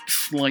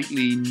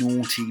 slightly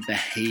naughty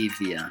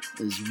behaviour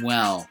as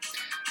well.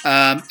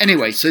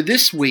 Anyway, so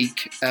this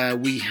week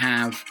we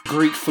have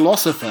Greek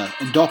philosopher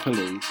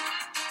Empedocles,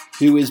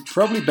 who is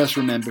probably best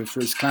remembered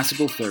for his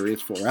classical theory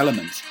of 4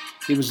 elements.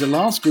 He was the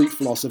last Greek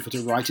philosopher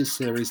to write his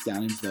theories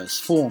down in verse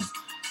form.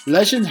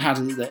 Legend had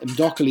it that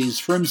Empedocles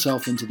threw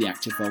himself into the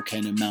active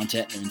volcano Mount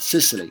Etna in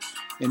Sicily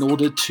in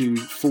order to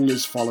fool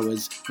his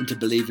followers into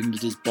believing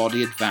that his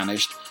body had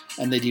vanished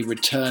and that he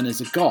returned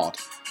as a god.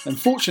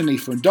 Unfortunately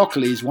for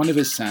Empedocles, one of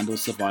his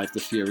sandals survived the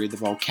fury of the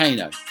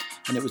volcano,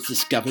 and it was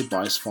discovered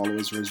by his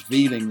followers,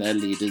 revealing their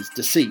leader's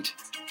deceit.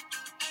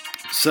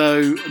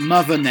 So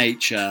Mother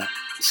Nature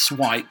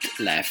swiped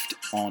left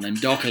on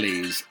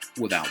Empedocles,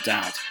 without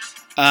doubt.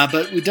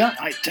 But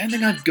I don't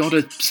think I've got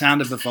a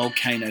sound of a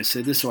volcano,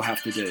 so this will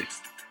have to do.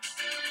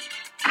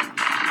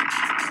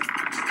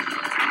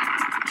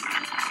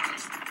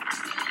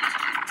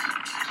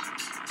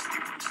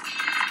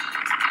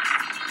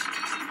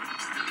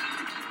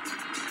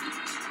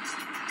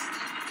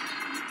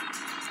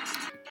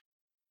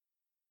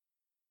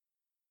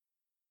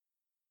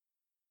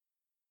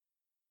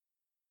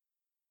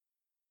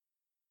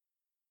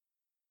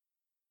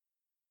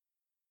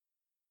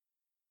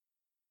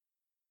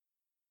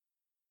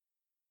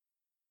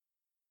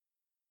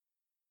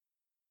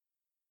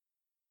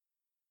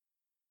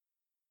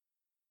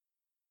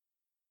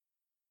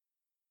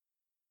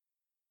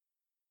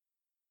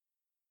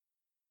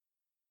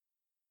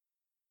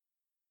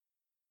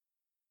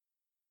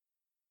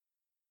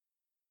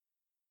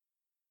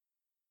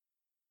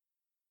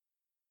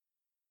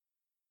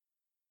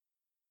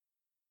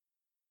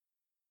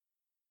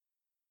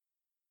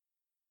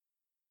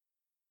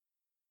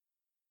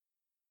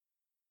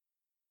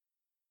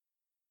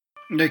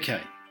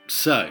 Okay,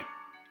 so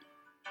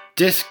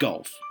disc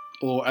golf,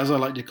 or as I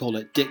like to call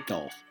it, dick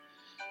golf.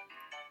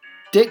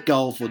 Dick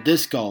golf or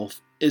disc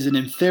golf is an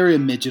inferior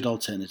midget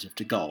alternative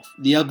to golf,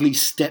 the ugly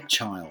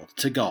stepchild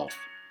to golf.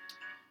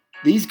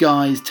 These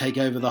guys take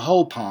over the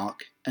whole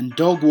park, and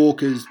dog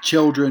walkers,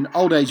 children,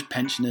 old age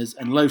pensioners,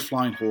 and low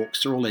flying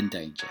hawks are all in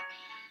danger.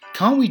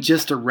 Can't we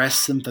just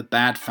arrest them for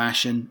bad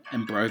fashion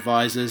and bro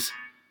visors?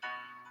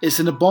 It's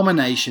an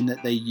abomination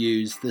that they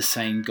use the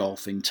same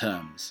golfing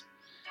terms.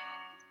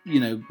 You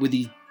know, with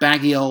these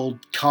baggy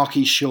old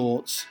khaki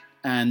shorts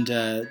and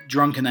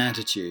drunken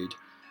attitude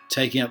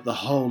taking up the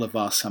whole of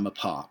our summer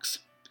parks.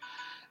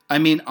 I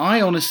mean,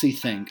 I honestly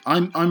think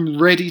I'm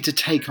ready to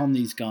take on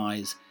these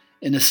guys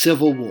in a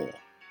civil war.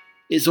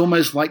 It's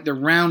almost like the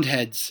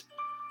Roundheads,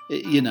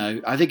 you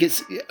know. I think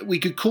we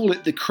could call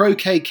it the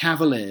Croquet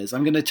Cavaliers.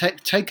 I'm going to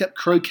take up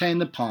croquet in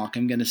the park.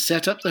 I'm going to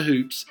set up the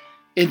hoops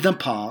in the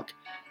park,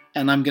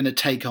 and I'm going to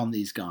take on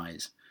these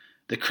guys.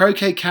 The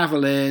Croquet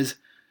Cavaliers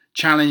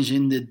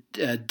challenging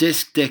the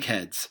disc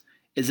dickheads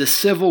is a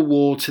civil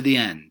war to the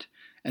end,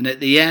 and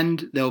at the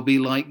end they'll be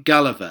like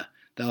Gulliver.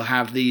 They'll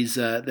have these.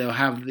 They'll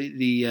have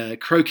the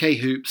croquet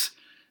hoops,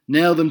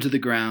 nail them to the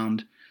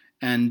ground,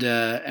 and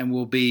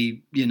we'll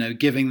be, you know,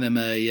 giving them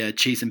a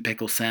cheese and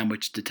pickle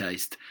sandwich to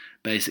taste,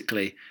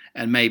 basically,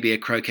 and maybe a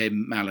croquet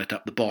mallet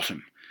up the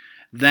bottom.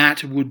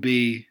 That would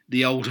be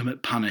the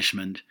ultimate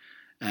punishment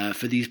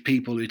for these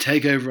people who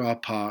take over our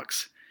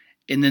parks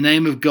in the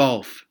name of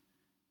golf.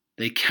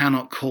 They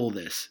cannot call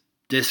this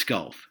disc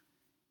golf.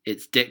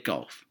 It's dick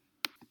golf.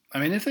 I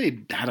mean, if they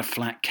had a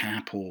flat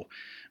cap or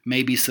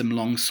maybe some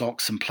long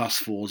socks and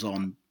 +4s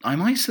on, I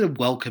might sort of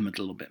welcome it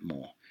a little bit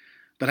more.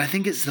 But I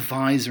think it's the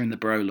visor and the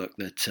bro look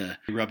that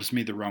rubs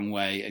me the wrong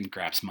way and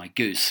grabs my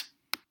goose.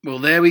 Well,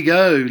 there we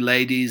go,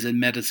 ladies and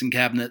medicine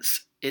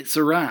cabinets. It's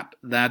a wrap.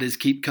 That is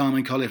Keep Calm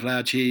and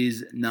Cauliflower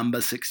Cheese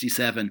number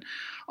 67.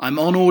 I'm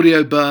on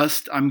Audio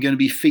Burst. I'm going to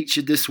be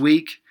featured this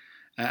week.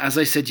 As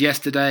I said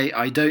yesterday,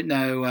 I don't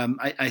know.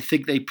 I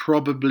think they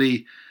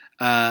probably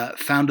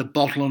found a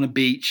bottle on a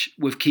beach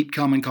with Keep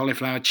Calm and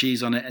Cauliflower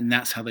Cheese on it, and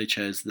that's how they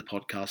chose the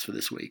podcast for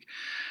this week.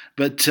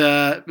 But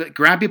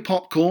grab your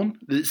popcorn.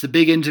 It's the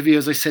big interview.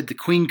 As I said, the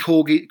Queen's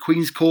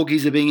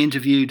Corgis are being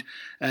interviewed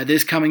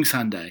this coming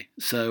Sunday.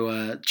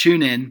 So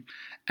tune in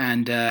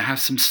and have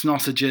some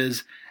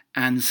sausages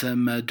and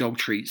some dog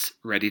treats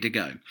ready to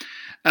go.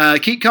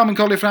 Keep Calm and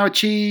Cauliflower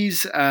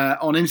Cheese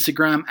on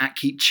Instagram, at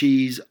Keep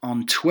Cheese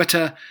on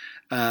Twitter,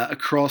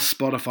 across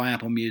Spotify,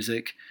 Apple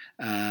Music,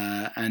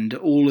 and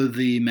all of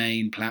the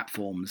main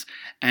platforms.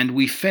 And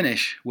we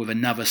finish with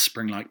another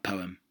spring-like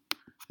poem.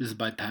 This is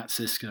by Pat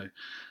Sisko.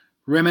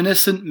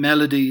 Reminiscent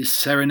melodies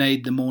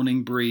serenade the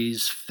morning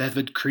breeze,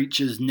 feathered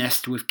creatures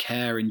nest with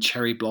care in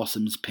cherry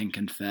blossoms pink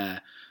and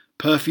fair.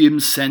 Perfume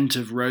scent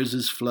of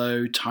roses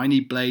flow, tiny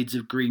blades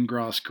of green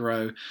grass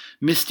grow,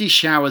 misty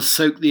showers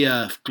soak the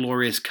earth,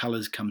 glorious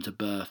colours come to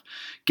birth.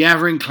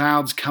 Gathering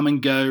clouds come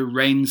and go,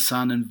 rain,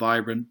 sun and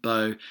vibrant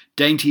bow,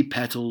 dainty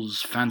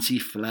petals, fancy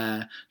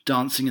flare,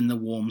 dancing in the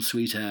warm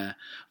sweet air.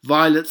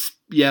 Violets,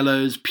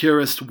 yellows,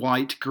 purest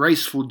white,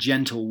 graceful,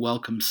 gentle,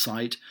 welcome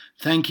sight.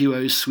 Thank you,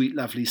 O sweet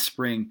lovely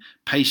spring,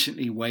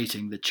 patiently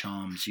waiting the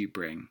charms you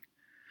bring.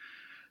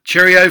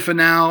 Cheerio for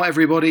now,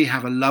 everybody.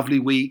 Have a lovely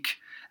week.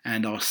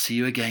 And I'll see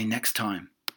you again next time.